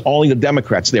saying, oh, it's only the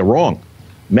Democrats. They're wrong.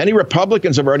 Many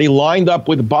Republicans have already lined up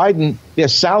with Biden. They're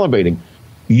salivating.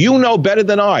 You know better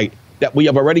than I that we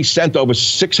have already sent over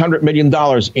 $600 million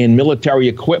in military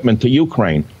equipment to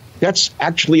Ukraine. That's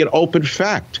actually an open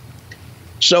fact.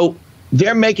 So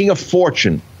they're making a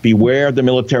fortune. Beware the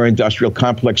military-industrial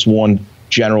complex, warned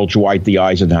General Dwight D.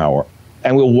 Eisenhower.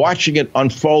 And we're watching it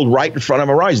unfold right in front of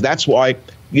our eyes. That's why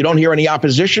you don't hear any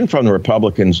opposition from the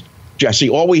Republicans, Jesse.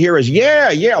 All we hear is,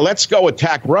 yeah, let's go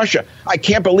attack Russia. I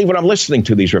can't believe what I'm listening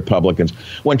to, these Republicans.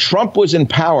 When Trump was in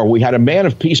power, we had a man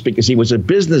of peace because he was a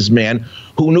businessman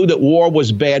who knew that war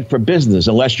was bad for business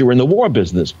unless you're in the war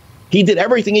business. He did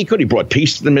everything he could. He brought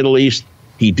peace to the Middle East.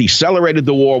 He decelerated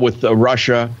the war with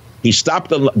Russia. He stopped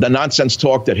the nonsense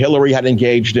talk that Hillary had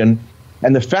engaged in.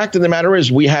 And the fact of the matter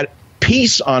is we had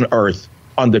peace on earth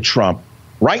under Trump.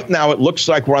 Right now, it looks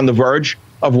like we're on the verge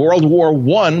of World War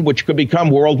I, which could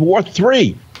become World War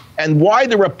III. And why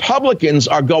the Republicans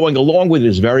are going along with it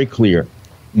is very clear.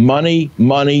 Money,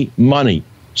 money, money.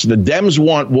 So the Dems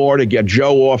want war to get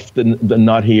Joe off the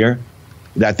nut here,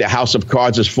 that the House of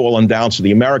Cards has fallen down. So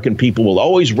the American people will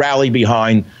always rally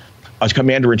behind a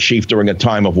commander-in-chief during a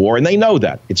time of war, and they know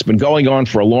that. It's been going on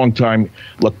for a long time.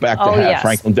 Look back to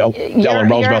Franklin Delano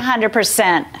Roosevelt. You're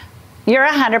 100%. You're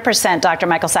 100%, Dr.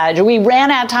 Michael Savage. We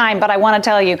ran out of time, but I want to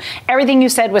tell you, everything you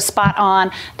said was spot on.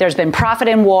 There's been profit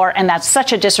in war, and that's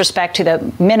such a disrespect to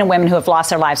the men and women who have lost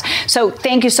their lives. So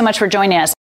thank you so much for joining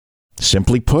us.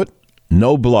 Simply put,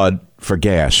 no blood for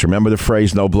gas. Remember the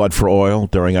phrase, no blood for oil,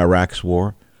 during Iraq's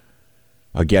war?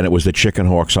 Again, it was the chicken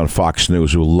hawks on Fox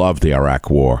News who loved the Iraq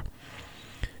war.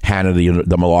 Hannity,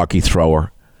 the malarkey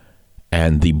thrower,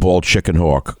 and the bald chicken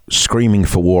hawk screaming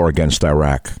for war against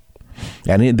Iraq.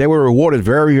 And they were rewarded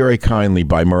very, very kindly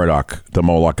by Murdoch, the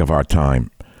Moloch of our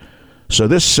time. So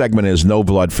this segment is no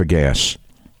blood for gas.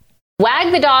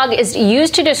 Wag the dog is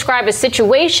used to describe a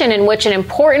situation in which an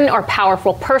important or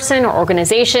powerful person or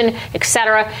organization,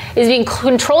 etc., is being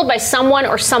controlled by someone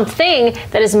or something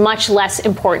that is much less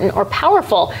important or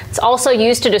powerful. It's also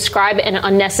used to describe an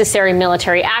unnecessary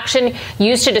military action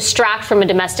used to distract from a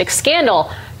domestic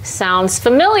scandal. Sounds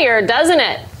familiar, doesn't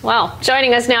it? Well,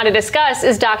 joining us now to discuss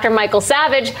is Dr. Michael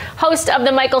Savage, host of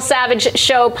the Michael Savage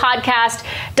Show podcast.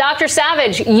 Dr.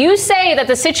 Savage, you say that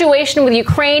the situation with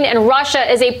Ukraine and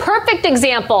Russia is a perfect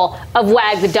example of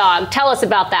Wag the dog. Tell us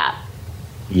about that.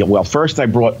 Yeah, well, first I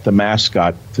brought the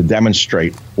mascot to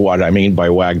demonstrate what I mean by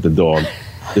Wag the dog.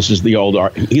 This is the old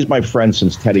art. He's my friend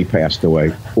since Teddy passed away,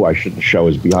 who I shouldn't show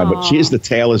is behind. But here's the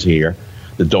tail is here.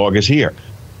 The dog is here.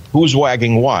 Who's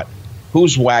wagging what?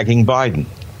 Who's wagging Biden?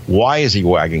 Why is he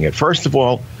wagging it? First of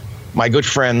all, my good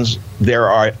friends, there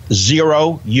are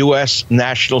zero U.S.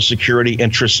 national security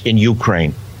interests in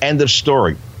Ukraine. End of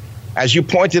story. As you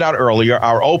pointed out earlier,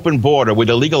 our open border with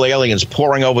illegal aliens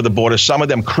pouring over the border, some of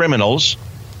them criminals,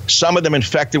 some of them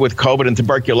infected with COVID and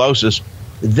tuberculosis,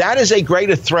 that is a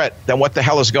greater threat than what the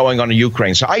hell is going on in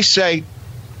Ukraine. So I say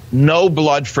no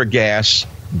blood for gas.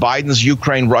 Biden's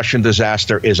Ukraine-Russian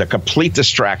disaster is a complete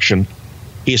distraction.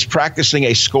 He is practicing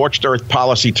a scorched earth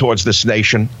policy towards this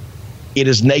nation. It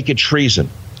is naked treason.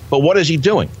 But what is he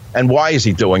doing? And why is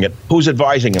he doing it? Who's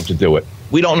advising him to do it?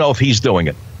 We don't know if he's doing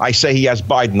it. I say he has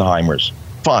Bidenheimers.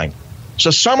 Fine. So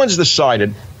someone's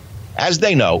decided, as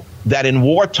they know, that in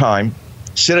wartime,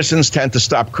 citizens tend to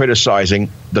stop criticizing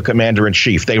the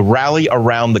commander-in-chief. They rally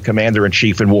around the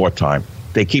commander-in-chief in wartime.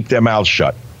 They keep their mouths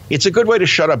shut. It's a good way to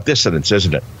shut up dissidents,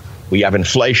 isn't it? We have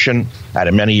inflation at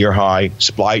a many-year high,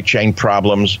 supply chain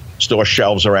problems, store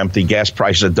shelves are empty, gas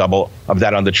prices are double of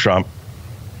that under Trump.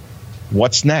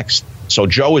 What's next? So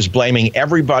Joe is blaming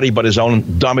everybody but his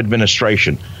own dumb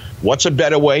administration. What's a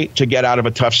better way to get out of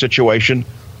a tough situation?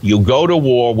 You go to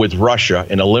war with Russia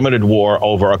in a limited war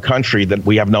over a country that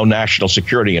we have no national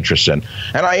security interests in.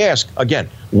 And I ask, again,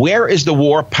 where is the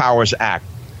War Powers Act?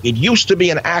 It used to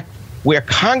be an act where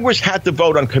Congress had to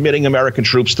vote on committing American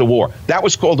troops to war. That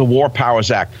was called the War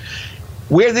Powers Act.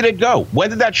 Where did it go? When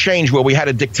did that change where we had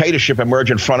a dictatorship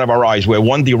emerge in front of our eyes, where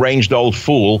one deranged old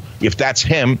fool, if that's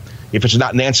him, if it's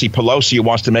not Nancy Pelosi who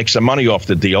wants to make some money off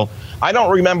the deal, I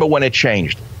don't remember when it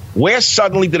changed. Where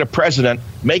suddenly did a president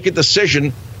make a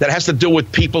decision that has to do with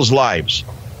people's lives?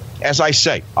 As I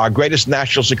say, our greatest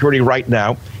national security right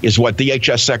now is what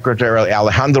DHS Secretary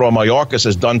Alejandro Mayorkas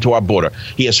has done to our border.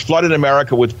 He has flooded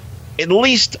America with at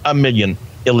least 1 million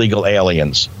illegal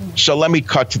aliens. So let me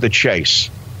cut to the chase.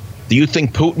 Do you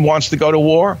think Putin wants to go to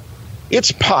war?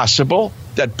 It's possible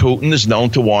that Putin is known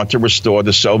to want to restore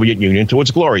the Soviet Union to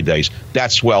its glory days.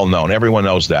 That's well known. Everyone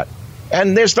knows that.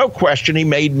 And there's no question he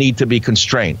may need to be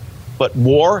constrained. But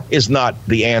war is not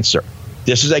the answer.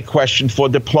 This is a question for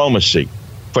diplomacy,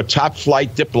 for top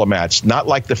flight diplomats, not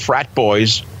like the frat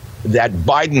boys that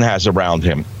Biden has around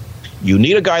him. You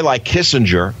need a guy like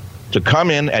Kissinger to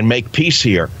come in and make peace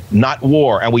here, not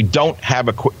war. And we don't have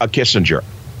a Kissinger.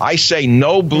 I say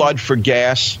no blood for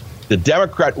gas. The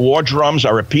Democrat war drums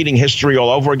are repeating history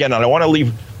all over again. And I want to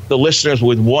leave the listeners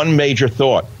with one major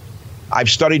thought. I've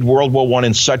studied World War I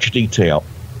in such detail.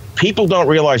 People don't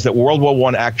realize that World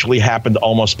War I actually happened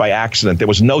almost by accident. There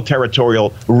was no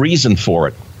territorial reason for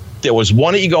it. There was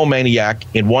one egomaniac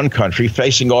in one country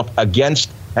facing off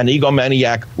against an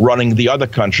egomaniac running the other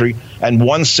country. And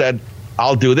one said,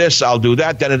 I'll do this, I'll do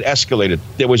that. Then it escalated.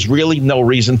 There was really no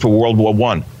reason for World War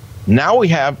I. Now we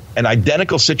have an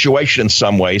identical situation in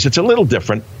some ways. It's a little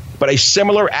different, but a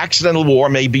similar accidental war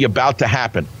may be about to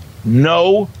happen.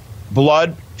 No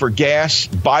blood for gas.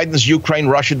 Biden's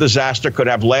Ukraine-Russia disaster could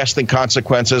have lasting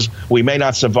consequences. We may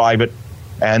not survive it.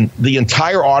 And the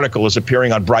entire article is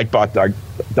appearing on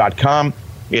Breitbart.com.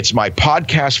 It's my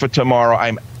podcast for tomorrow.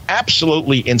 I'm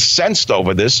absolutely incensed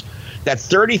over this, that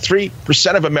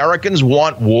 33% of Americans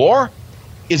want war.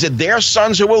 Is it their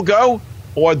sons who will go,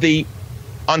 or the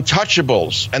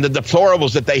untouchables and the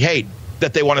deplorables that they hate,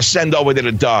 that they want to send over there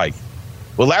to die?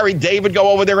 Will Larry David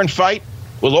go over there and fight?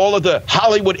 Will all of the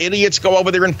Hollywood idiots go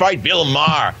over there and fight? Bill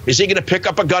Maher, is he going to pick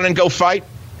up a gun and go fight?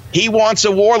 He wants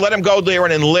a war. Let him go there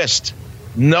and enlist.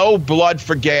 No blood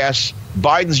for gas.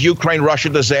 Biden's Ukraine-Russia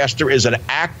disaster is an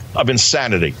act of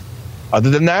insanity. Other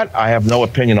than that, I have no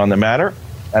opinion on the matter,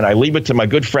 and I leave it to my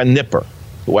good friend Nipper,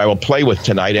 who I will play with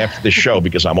tonight after the show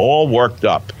because I'm all worked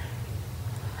up.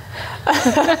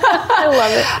 I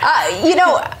love it.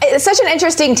 It's such an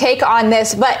interesting take on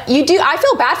this, but I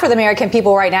feel bad for the American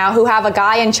people right now who have a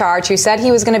guy in charge who said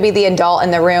he was going to be the adult in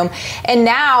the room. And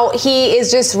now he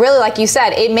is just really, like you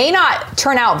said, it may not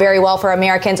turn out very well for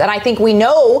Americans. And I think we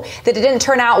know that it didn't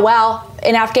turn out well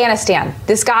in Afghanistan.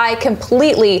 This guy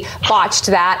completely botched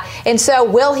that. And so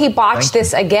will he botch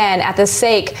this again at the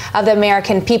sake of the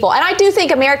American people? And I do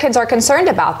think Americans are concerned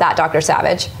about that, Dr.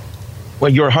 Savage.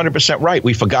 Well, you're 100% right.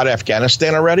 We forgot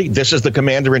Afghanistan already. This is the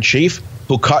commander-in-chief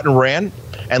who cut and ran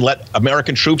and let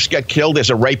American troops get killed.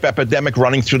 There's a rape epidemic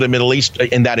running through the Middle East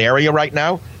in that area right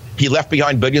now. He left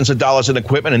behind billions of dollars in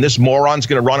equipment, and this moron's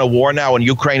going to run a war now in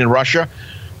Ukraine and Russia.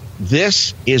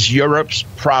 This is Europe's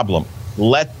problem.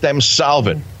 Let them solve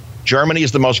it. Germany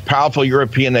is the most powerful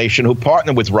European nation who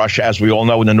partnered with Russia, as we all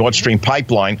know, in the Nord Stream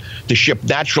pipeline to ship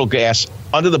natural gas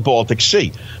under the Baltic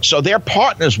Sea. So they're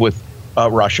partners with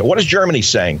Russia. What is Germany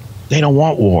saying? They don't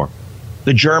want war.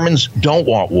 The Germans don't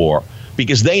want war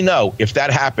because they know if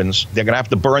that happens, they're going to have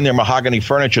to burn their mahogany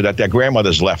furniture that their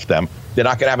grandmothers left them. They're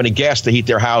not going to have any gas to heat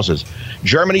their houses.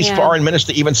 Germany's foreign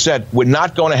minister even said, we're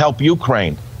not going to help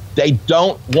Ukraine. They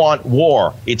don't want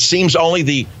war. It seems only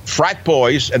the frat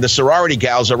boys and the sorority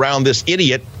gals around this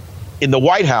idiot in the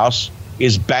White House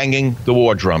is banging the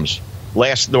war drums.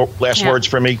 Last words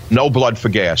for me, no blood for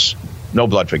gas. No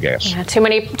blood for gas. Yeah, too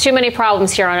many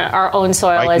problems here on our own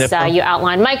soil, right, as you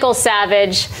outlined. Michael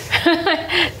Savage,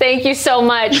 thank you so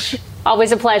much.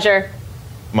 Always a pleasure.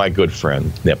 My good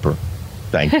friend, Nipper.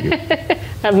 Thank you.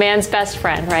 A man's best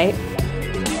friend, right?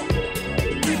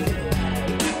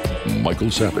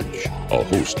 Michael Savage, a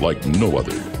host like no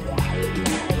other.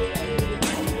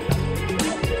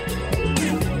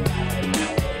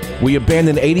 We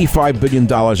abandoned $85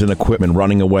 billion in equipment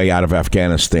running away out of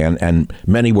Afghanistan, and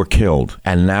many were killed.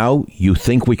 And now you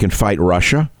think we can fight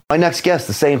Russia? My next guest,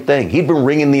 the same thing. He'd been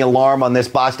ringing the alarm on this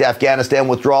botched Afghanistan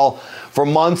withdrawal for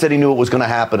months, and he knew it was going to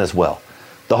happen as well.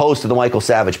 The host of the Michael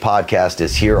Savage podcast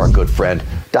is here, our good friend,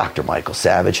 Dr. Michael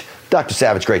Savage. Dr.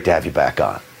 Savage, great to have you back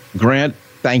on. Grant,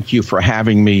 thank you for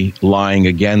having me. Lying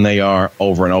again, they are,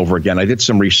 over and over again. I did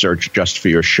some research just for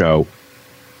your show.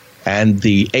 And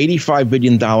the $85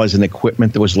 billion in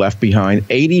equipment that was left behind,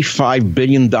 $85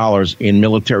 billion in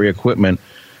military equipment.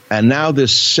 And now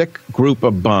this sick group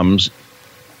of bums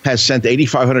has sent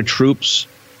 8,500 troops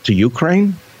to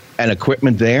Ukraine and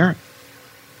equipment there.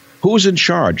 Who's in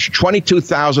charge?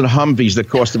 22,000 Humvees that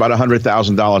cost about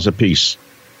 $100,000 a piece.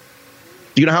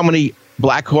 Do you know how many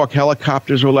Black Hawk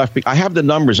helicopters were left? I have the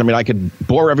numbers. I mean, I could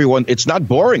bore everyone. It's not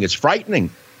boring. It's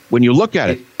frightening when you look at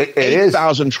it.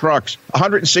 8,000 trucks,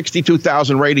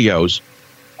 162,000 radios,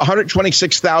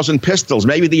 126,000 pistols.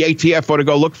 Maybe the ATF ought to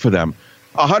go look for them.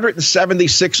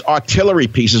 176 artillery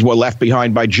pieces were left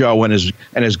behind by Joe and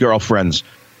his girlfriends.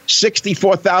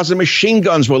 64,000 machine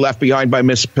guns were left behind by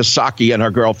Miss Pisaki and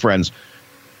her girlfriends.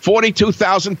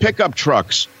 42,000 pickup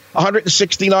trucks.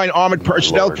 169 armored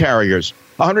personnel carriers.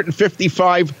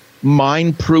 155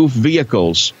 mine-proof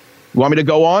vehicles. You want me to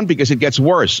go on? Because it gets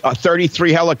worse.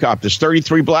 33 helicopters,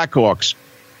 33 Black Hawks,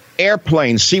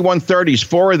 airplanes, C-130s,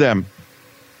 4 of them.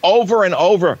 Over and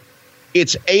over,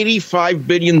 it's $85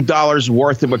 billion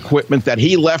worth of equipment that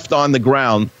he left on the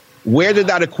ground. Where did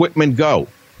that equipment go?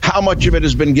 How much of it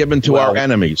has been given to our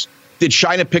enemies? Did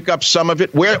China pick up some of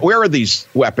it? Where are these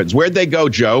weapons? Where'd they go,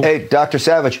 Joe? Hey, Dr.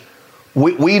 Savage,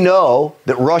 we know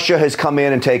that Russia has come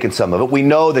in and taken some of it. We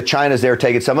know that China's there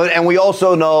taking some of it. And we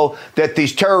also know that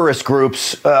these terrorist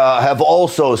groups have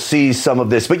also seized some of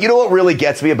this. But you know what really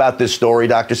gets me about this story,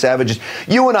 Dr. Savage, is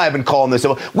you and I have been calling this.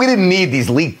 We didn't need these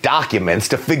leaked documents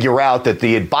to figure out that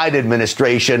the Biden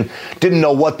administration didn't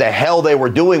know what the hell they were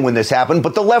doing when this happened.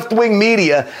 But the left-wing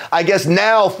media, I guess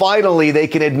now finally they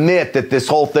can admit that this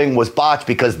whole thing was botched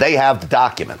because they have the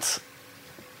documents.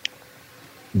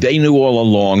 They knew all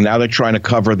along. Now they're trying to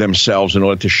cover themselves in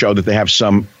order to show that they have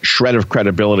some shred of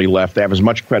credibility left. They have as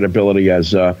much credibility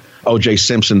as O.J.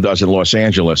 Simpson does in Los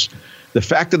Angeles. The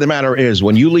fact of the matter is,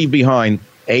 when you leave behind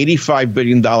 $85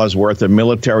 billion worth of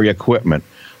military equipment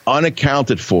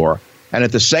unaccounted for, and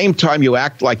at the same time you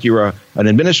act like you're an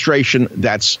administration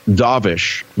that's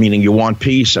dovish, meaning you want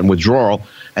peace and withdrawal,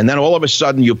 and then all of a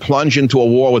sudden you plunge into a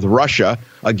war with Russia,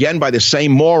 again by the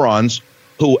same morons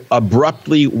who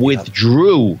abruptly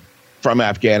withdrew from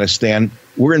Afghanistan,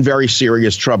 we're in very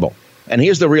serious trouble. And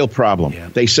here's the real problem.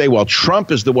 They say, well,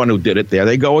 Trump is the one who did it. There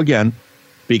they go again,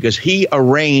 because he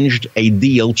arranged a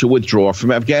deal to withdraw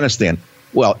from Afghanistan.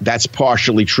 Well, that's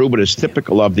partially true, but it's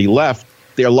typical of the left.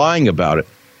 They're lying about it.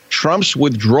 Trump's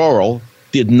withdrawal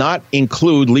did not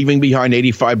include leaving behind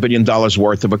 $85 billion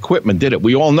worth of equipment, did it?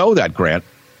 We all know that, Grant.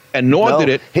 And nor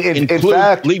did it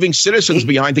include leaving citizens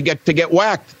behind to get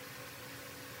whacked.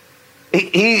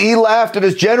 He laughed at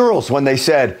his generals when they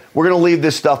said, we're going to leave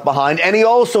this stuff behind. And he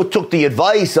also took the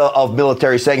advice of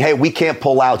military saying, hey, we can't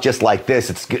pull out just like this.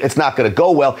 It's not going to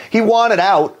go well. He wanted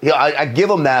out. I give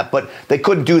him that, but they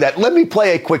couldn't do that. Let me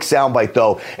play a quick soundbite,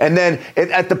 though. And then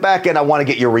at the back end, I want to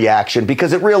get your reaction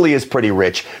because it really is pretty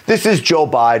rich. This is Joe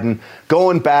Biden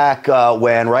going back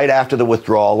right after the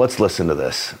withdrawal. Let's listen to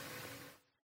this.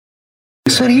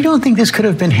 So you don't think this could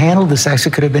have been handled? This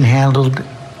actually could have been handled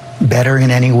better in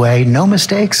any way? No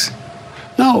mistakes?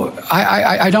 No,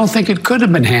 I don't think it could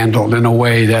have been handled in a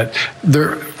way that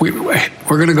we're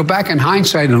going to go back in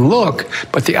hindsight and look,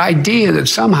 but the idea that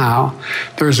somehow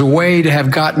there's a way to have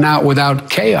gotten out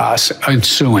without chaos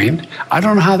ensuing, I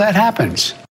don't know how that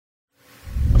happens.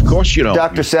 Of course you don't.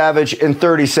 Dr. Savage, in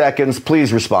 30 seconds,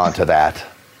 please respond to that.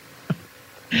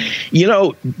 You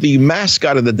know, the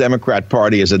mascot of the Democrat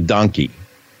Party is a donkey.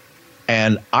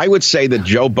 And I would say that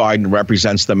Joe Biden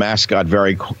represents the mascot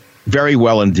very, very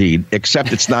well indeed,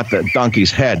 except it's not the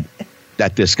donkey's head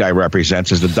that this guy represents,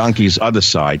 it's the donkey's other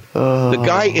side. The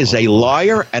guy is a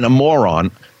liar and a moron.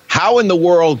 How in the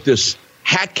world this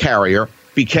hat carrier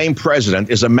became president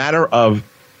is a matter of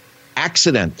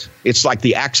accident. It's like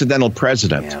the accidental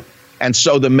president. Yeah. And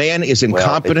so the man is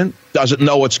incompetent, doesn't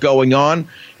know what's going on.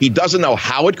 He doesn't know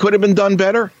how it could have been done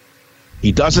better.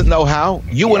 He doesn't know how.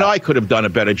 You and I could have done a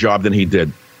better job than he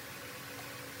did.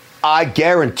 I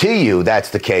guarantee you that's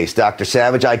the case, Dr.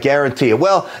 Savage. I guarantee you.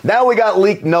 Well, now we got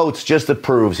leaked notes just that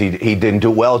proves he didn't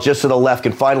do well, just so the left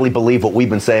can finally believe what we've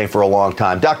been saying for a long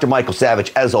time. Dr. Michael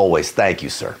Savage, as always, thank you,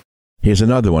 sir. Here's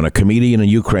another one. A comedian in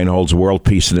Ukraine holds world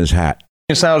peace in his hat.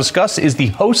 Now discuss is the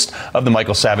host of the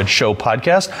Michael Savage Show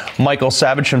podcast, Michael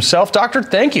Savage himself. Doctor,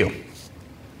 thank you.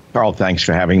 Carl, thanks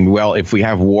for having me. Well, if we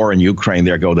have war in Ukraine,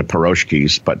 there go the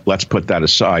Piroshkis, but let's put that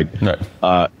aside.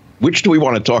 Right. Which do we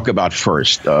want to talk about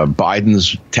first?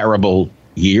 Biden's terrible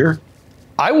year?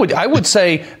 I would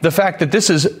say the fact that this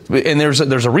is, and there's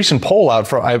a recent poll out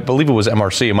from, I believe it was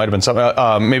MRC, it might have been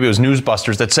some, maybe it was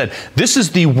Newsbusters that said this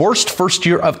is the worst first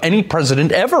year of any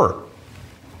president ever.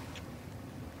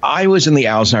 I was in the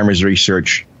Alzheimer's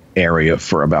research area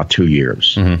for about 2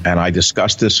 years. Mm-hmm. And I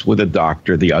discussed this with a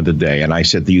doctor the other day. And I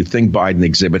said, do you think Biden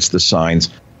exhibits the signs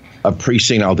of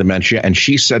presenile dementia? And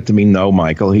she said to me, no,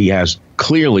 Michael, he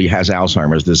clearly has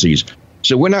Alzheimer's disease.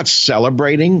 So we're not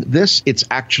celebrating this. It's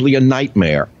actually a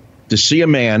nightmare. to see a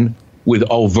man with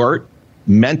overt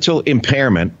mental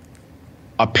impairment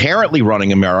apparently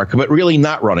running America, but really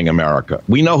not running America.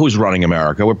 We know who's running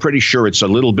America. We're pretty sure it's a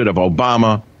little bit of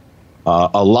Obama,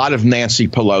 a lot of Nancy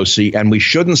Pelosi, and we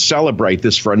shouldn't celebrate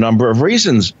this for a number of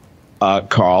reasons,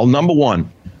 Carl. Number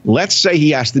one, let's say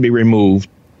he has to be removed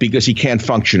because he can't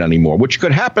function anymore, which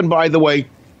could happen, by the way,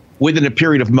 within a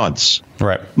period of months.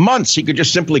 Right. Months, he could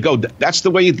just simply go. That's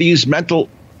the way these mental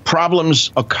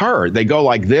problems occur. They go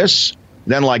like this,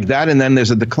 then like that, and then there's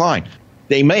a decline.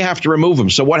 They may have to remove him.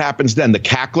 So what happens then? The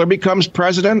cackler becomes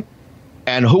president?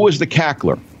 And who is the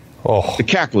cackler? Oh. The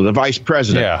cackler, the vice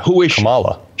president. Yeah, who is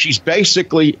Kamala. She's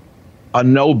basically a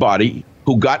nobody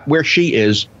who got where she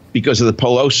is because of the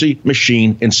Pelosi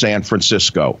machine in San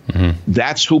Francisco. Mm-hmm.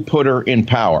 That's who put her in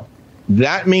power.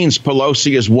 That means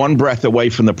Pelosi is one breath away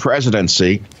from the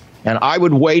presidency. And I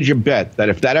would wager a bet that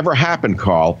if that ever happened,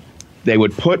 Carl, they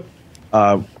would put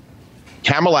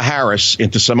Kamala Harris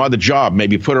into some other job,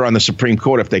 maybe put her on the Supreme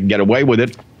Court if they can get away with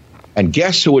it. And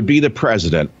guess who would be the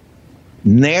president?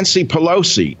 Nancy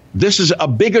Pelosi. This is a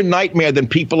bigger nightmare than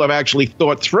people have actually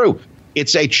thought through.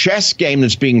 It's a chess game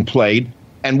that's being played,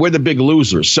 and we're the big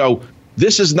losers. So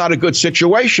this is not a good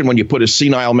situation when you put a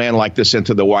senile man like this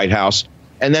into the White House.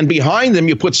 And then behind them,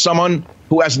 you put someone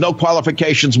who has no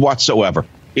qualifications whatsoever.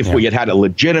 If we had a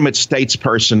legitimate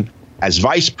statesperson as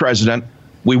vice president,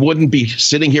 we wouldn't be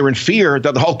sitting here in fear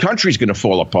that the whole country's going to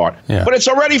fall apart. Yeah. But it's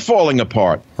already falling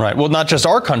apart. Right. Well, not just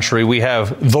our country. We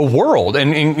have the world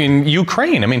and in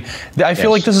Ukraine. I mean, I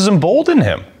feel like this has emboldened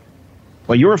him.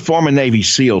 Well, you're a former Navy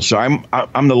SEAL, so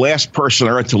I'm the last person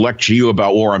on earth to lecture you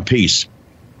about war and peace.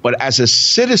 But as a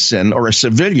citizen or a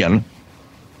civilian,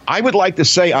 I would like to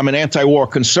say I'm an anti-war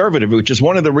conservative, which is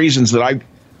one of the reasons that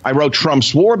I wrote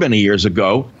Trump's War many years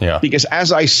ago. Yeah. Because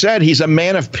as I said, he's a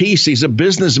man of peace. He's a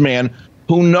businessman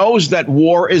who knows that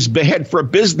war is bad for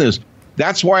business.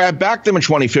 That's why I backed him in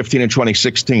 2015 and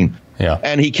 2016. Yeah.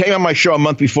 And he came on my show a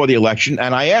month before the election,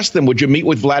 and I asked him, would you meet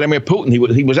with Vladimir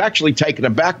Putin? He was actually taken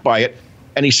aback by it.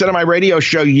 And he said on my radio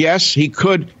show, yes, he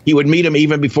could. He would meet him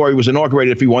even before he was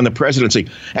inaugurated if he won the presidency.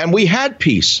 And we had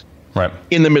peace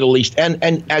in the Middle East.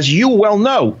 And as you well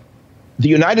know, the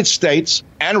United States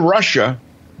and Russia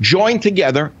joined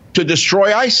together to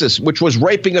destroy ISIS, which was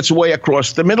raping its way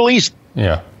across the Middle East.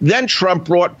 Yeah. Then Trump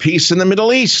brought peace in the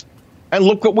Middle East. And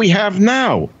look what we have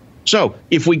now. So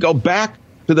if we go back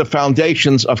to the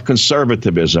foundations of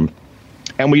conservatism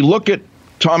and we look at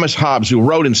Thomas Hobbes, who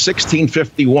wrote in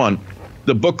 1651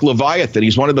 the book Leviathan,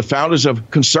 he's one of the founders of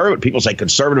conservative. People say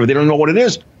conservative, they don't know what it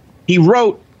is. He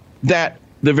wrote that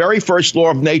the very first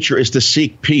law of nature is to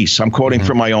seek peace. I'm quoting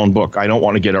from my own book. I don't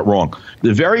want to get it wrong.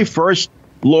 The very first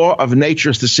law of nature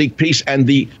is to seek peace, and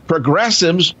the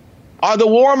progressives are the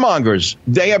warmongers.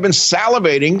 They have been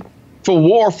salivating for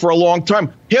war for a long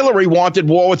time. Hillary wanted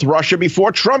war with Russia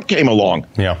before Trump came along.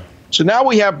 Yeah. So now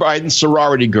we have Biden's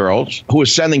sorority girls who are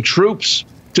sending troops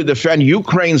to defend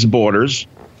Ukraine's borders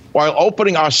while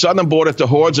opening our southern border to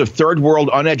hordes of third world,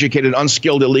 uneducated,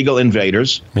 unskilled, illegal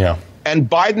invaders. Yeah. And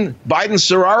Biden's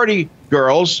sorority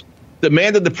girls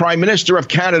demanded the Prime Minister of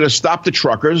Canada stop the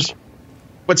truckers,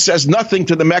 but says nothing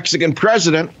to the Mexican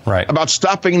president about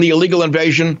stopping the illegal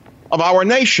invasion of our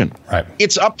nation. Right.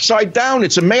 It's upside down.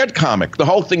 It's a mad comic, the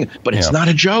whole thing, but it's not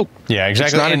a joke. Yeah,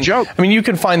 exactly. It's not a joke. I mean, you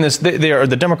can find this.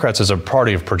 The Democrats as a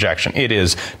party of projection. It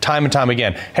is time and time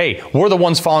again. Hey, we're the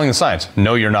ones following the science.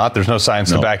 No, you're not. There's no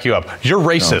science to back you up. You're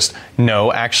racist.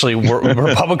 No, actually,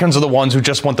 Republicans are the ones who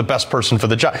just want the best person for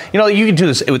the job. You know, you can do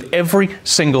this with every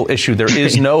single issue. There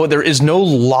is no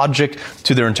logic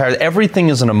to their entire. Everything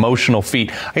is an emotional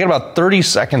feat. I got about 30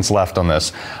 seconds left on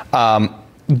this.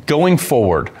 Going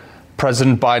forward,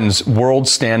 President Biden's world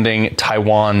standing,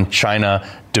 Taiwan, China,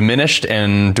 diminished,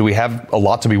 and do we have a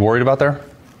lot to be worried about there?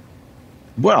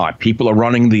 Well, people are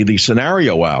running the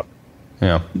scenario out.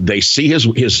 Yeah, they see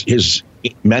his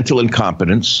mental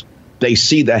incompetence. They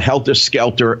see the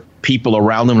helter-skelter people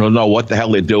around them who don't know what the hell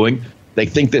they're doing. They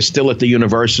think they're still at the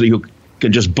university who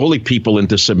can just bully people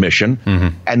into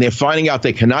submission, and they're finding out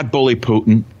they cannot bully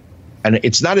Putin. And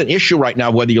it's not an issue right now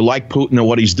whether you like Putin or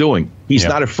what he's doing. He's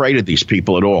not afraid of these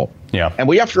people at all. Yeah. And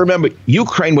we have to remember,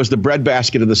 Ukraine was the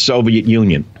breadbasket of the Soviet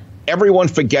Union. Everyone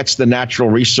forgets the natural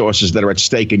resources that are at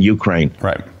stake in Ukraine.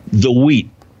 Right. The wheat,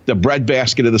 the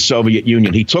breadbasket of the Soviet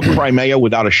Union. He took Crimea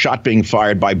without a shot being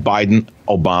fired by Biden,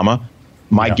 Obama.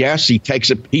 My guess, he takes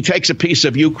a piece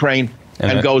of Ukraine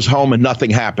and goes home and nothing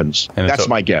happens. And that's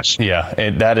my guess. Yeah,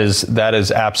 that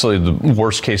is absolutely the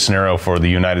worst case scenario for the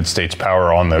United States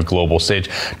power on the global stage.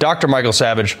 Dr. Michael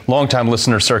Savage, longtime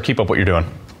listener, sir, keep up what you're doing.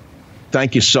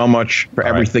 Thank you so much for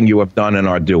everything you have done and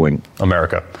are doing.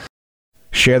 America.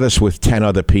 Share this with 10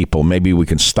 other people. Maybe we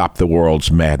can stop the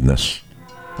world's madness.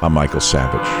 I'm Michael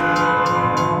Savage.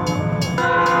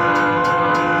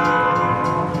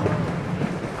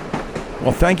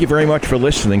 Well, thank you very much for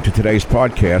listening to today's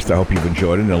podcast. I hope you've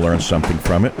enjoyed it and learned something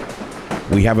from it.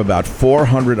 We have about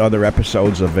 400 other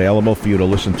episodes available for you to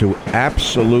listen to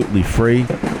absolutely free.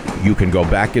 You can go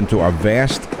back into our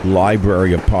vast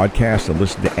library of podcasts and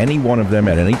listen to any one of them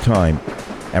at any time.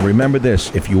 And remember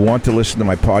this, if you want to listen to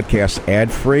my podcast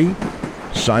ad-free,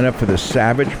 sign up for the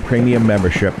Savage Premium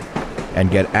membership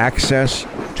and get access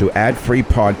to ad-free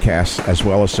podcasts as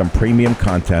well as some premium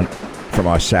content from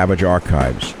our Savage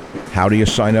archives. How do you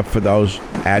sign up for those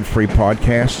ad-free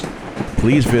podcasts?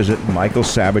 Please visit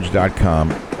michaelsavage.com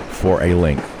for a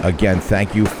link. Again,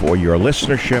 thank you for your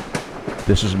listenership.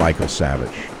 This is Michael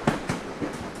Savage.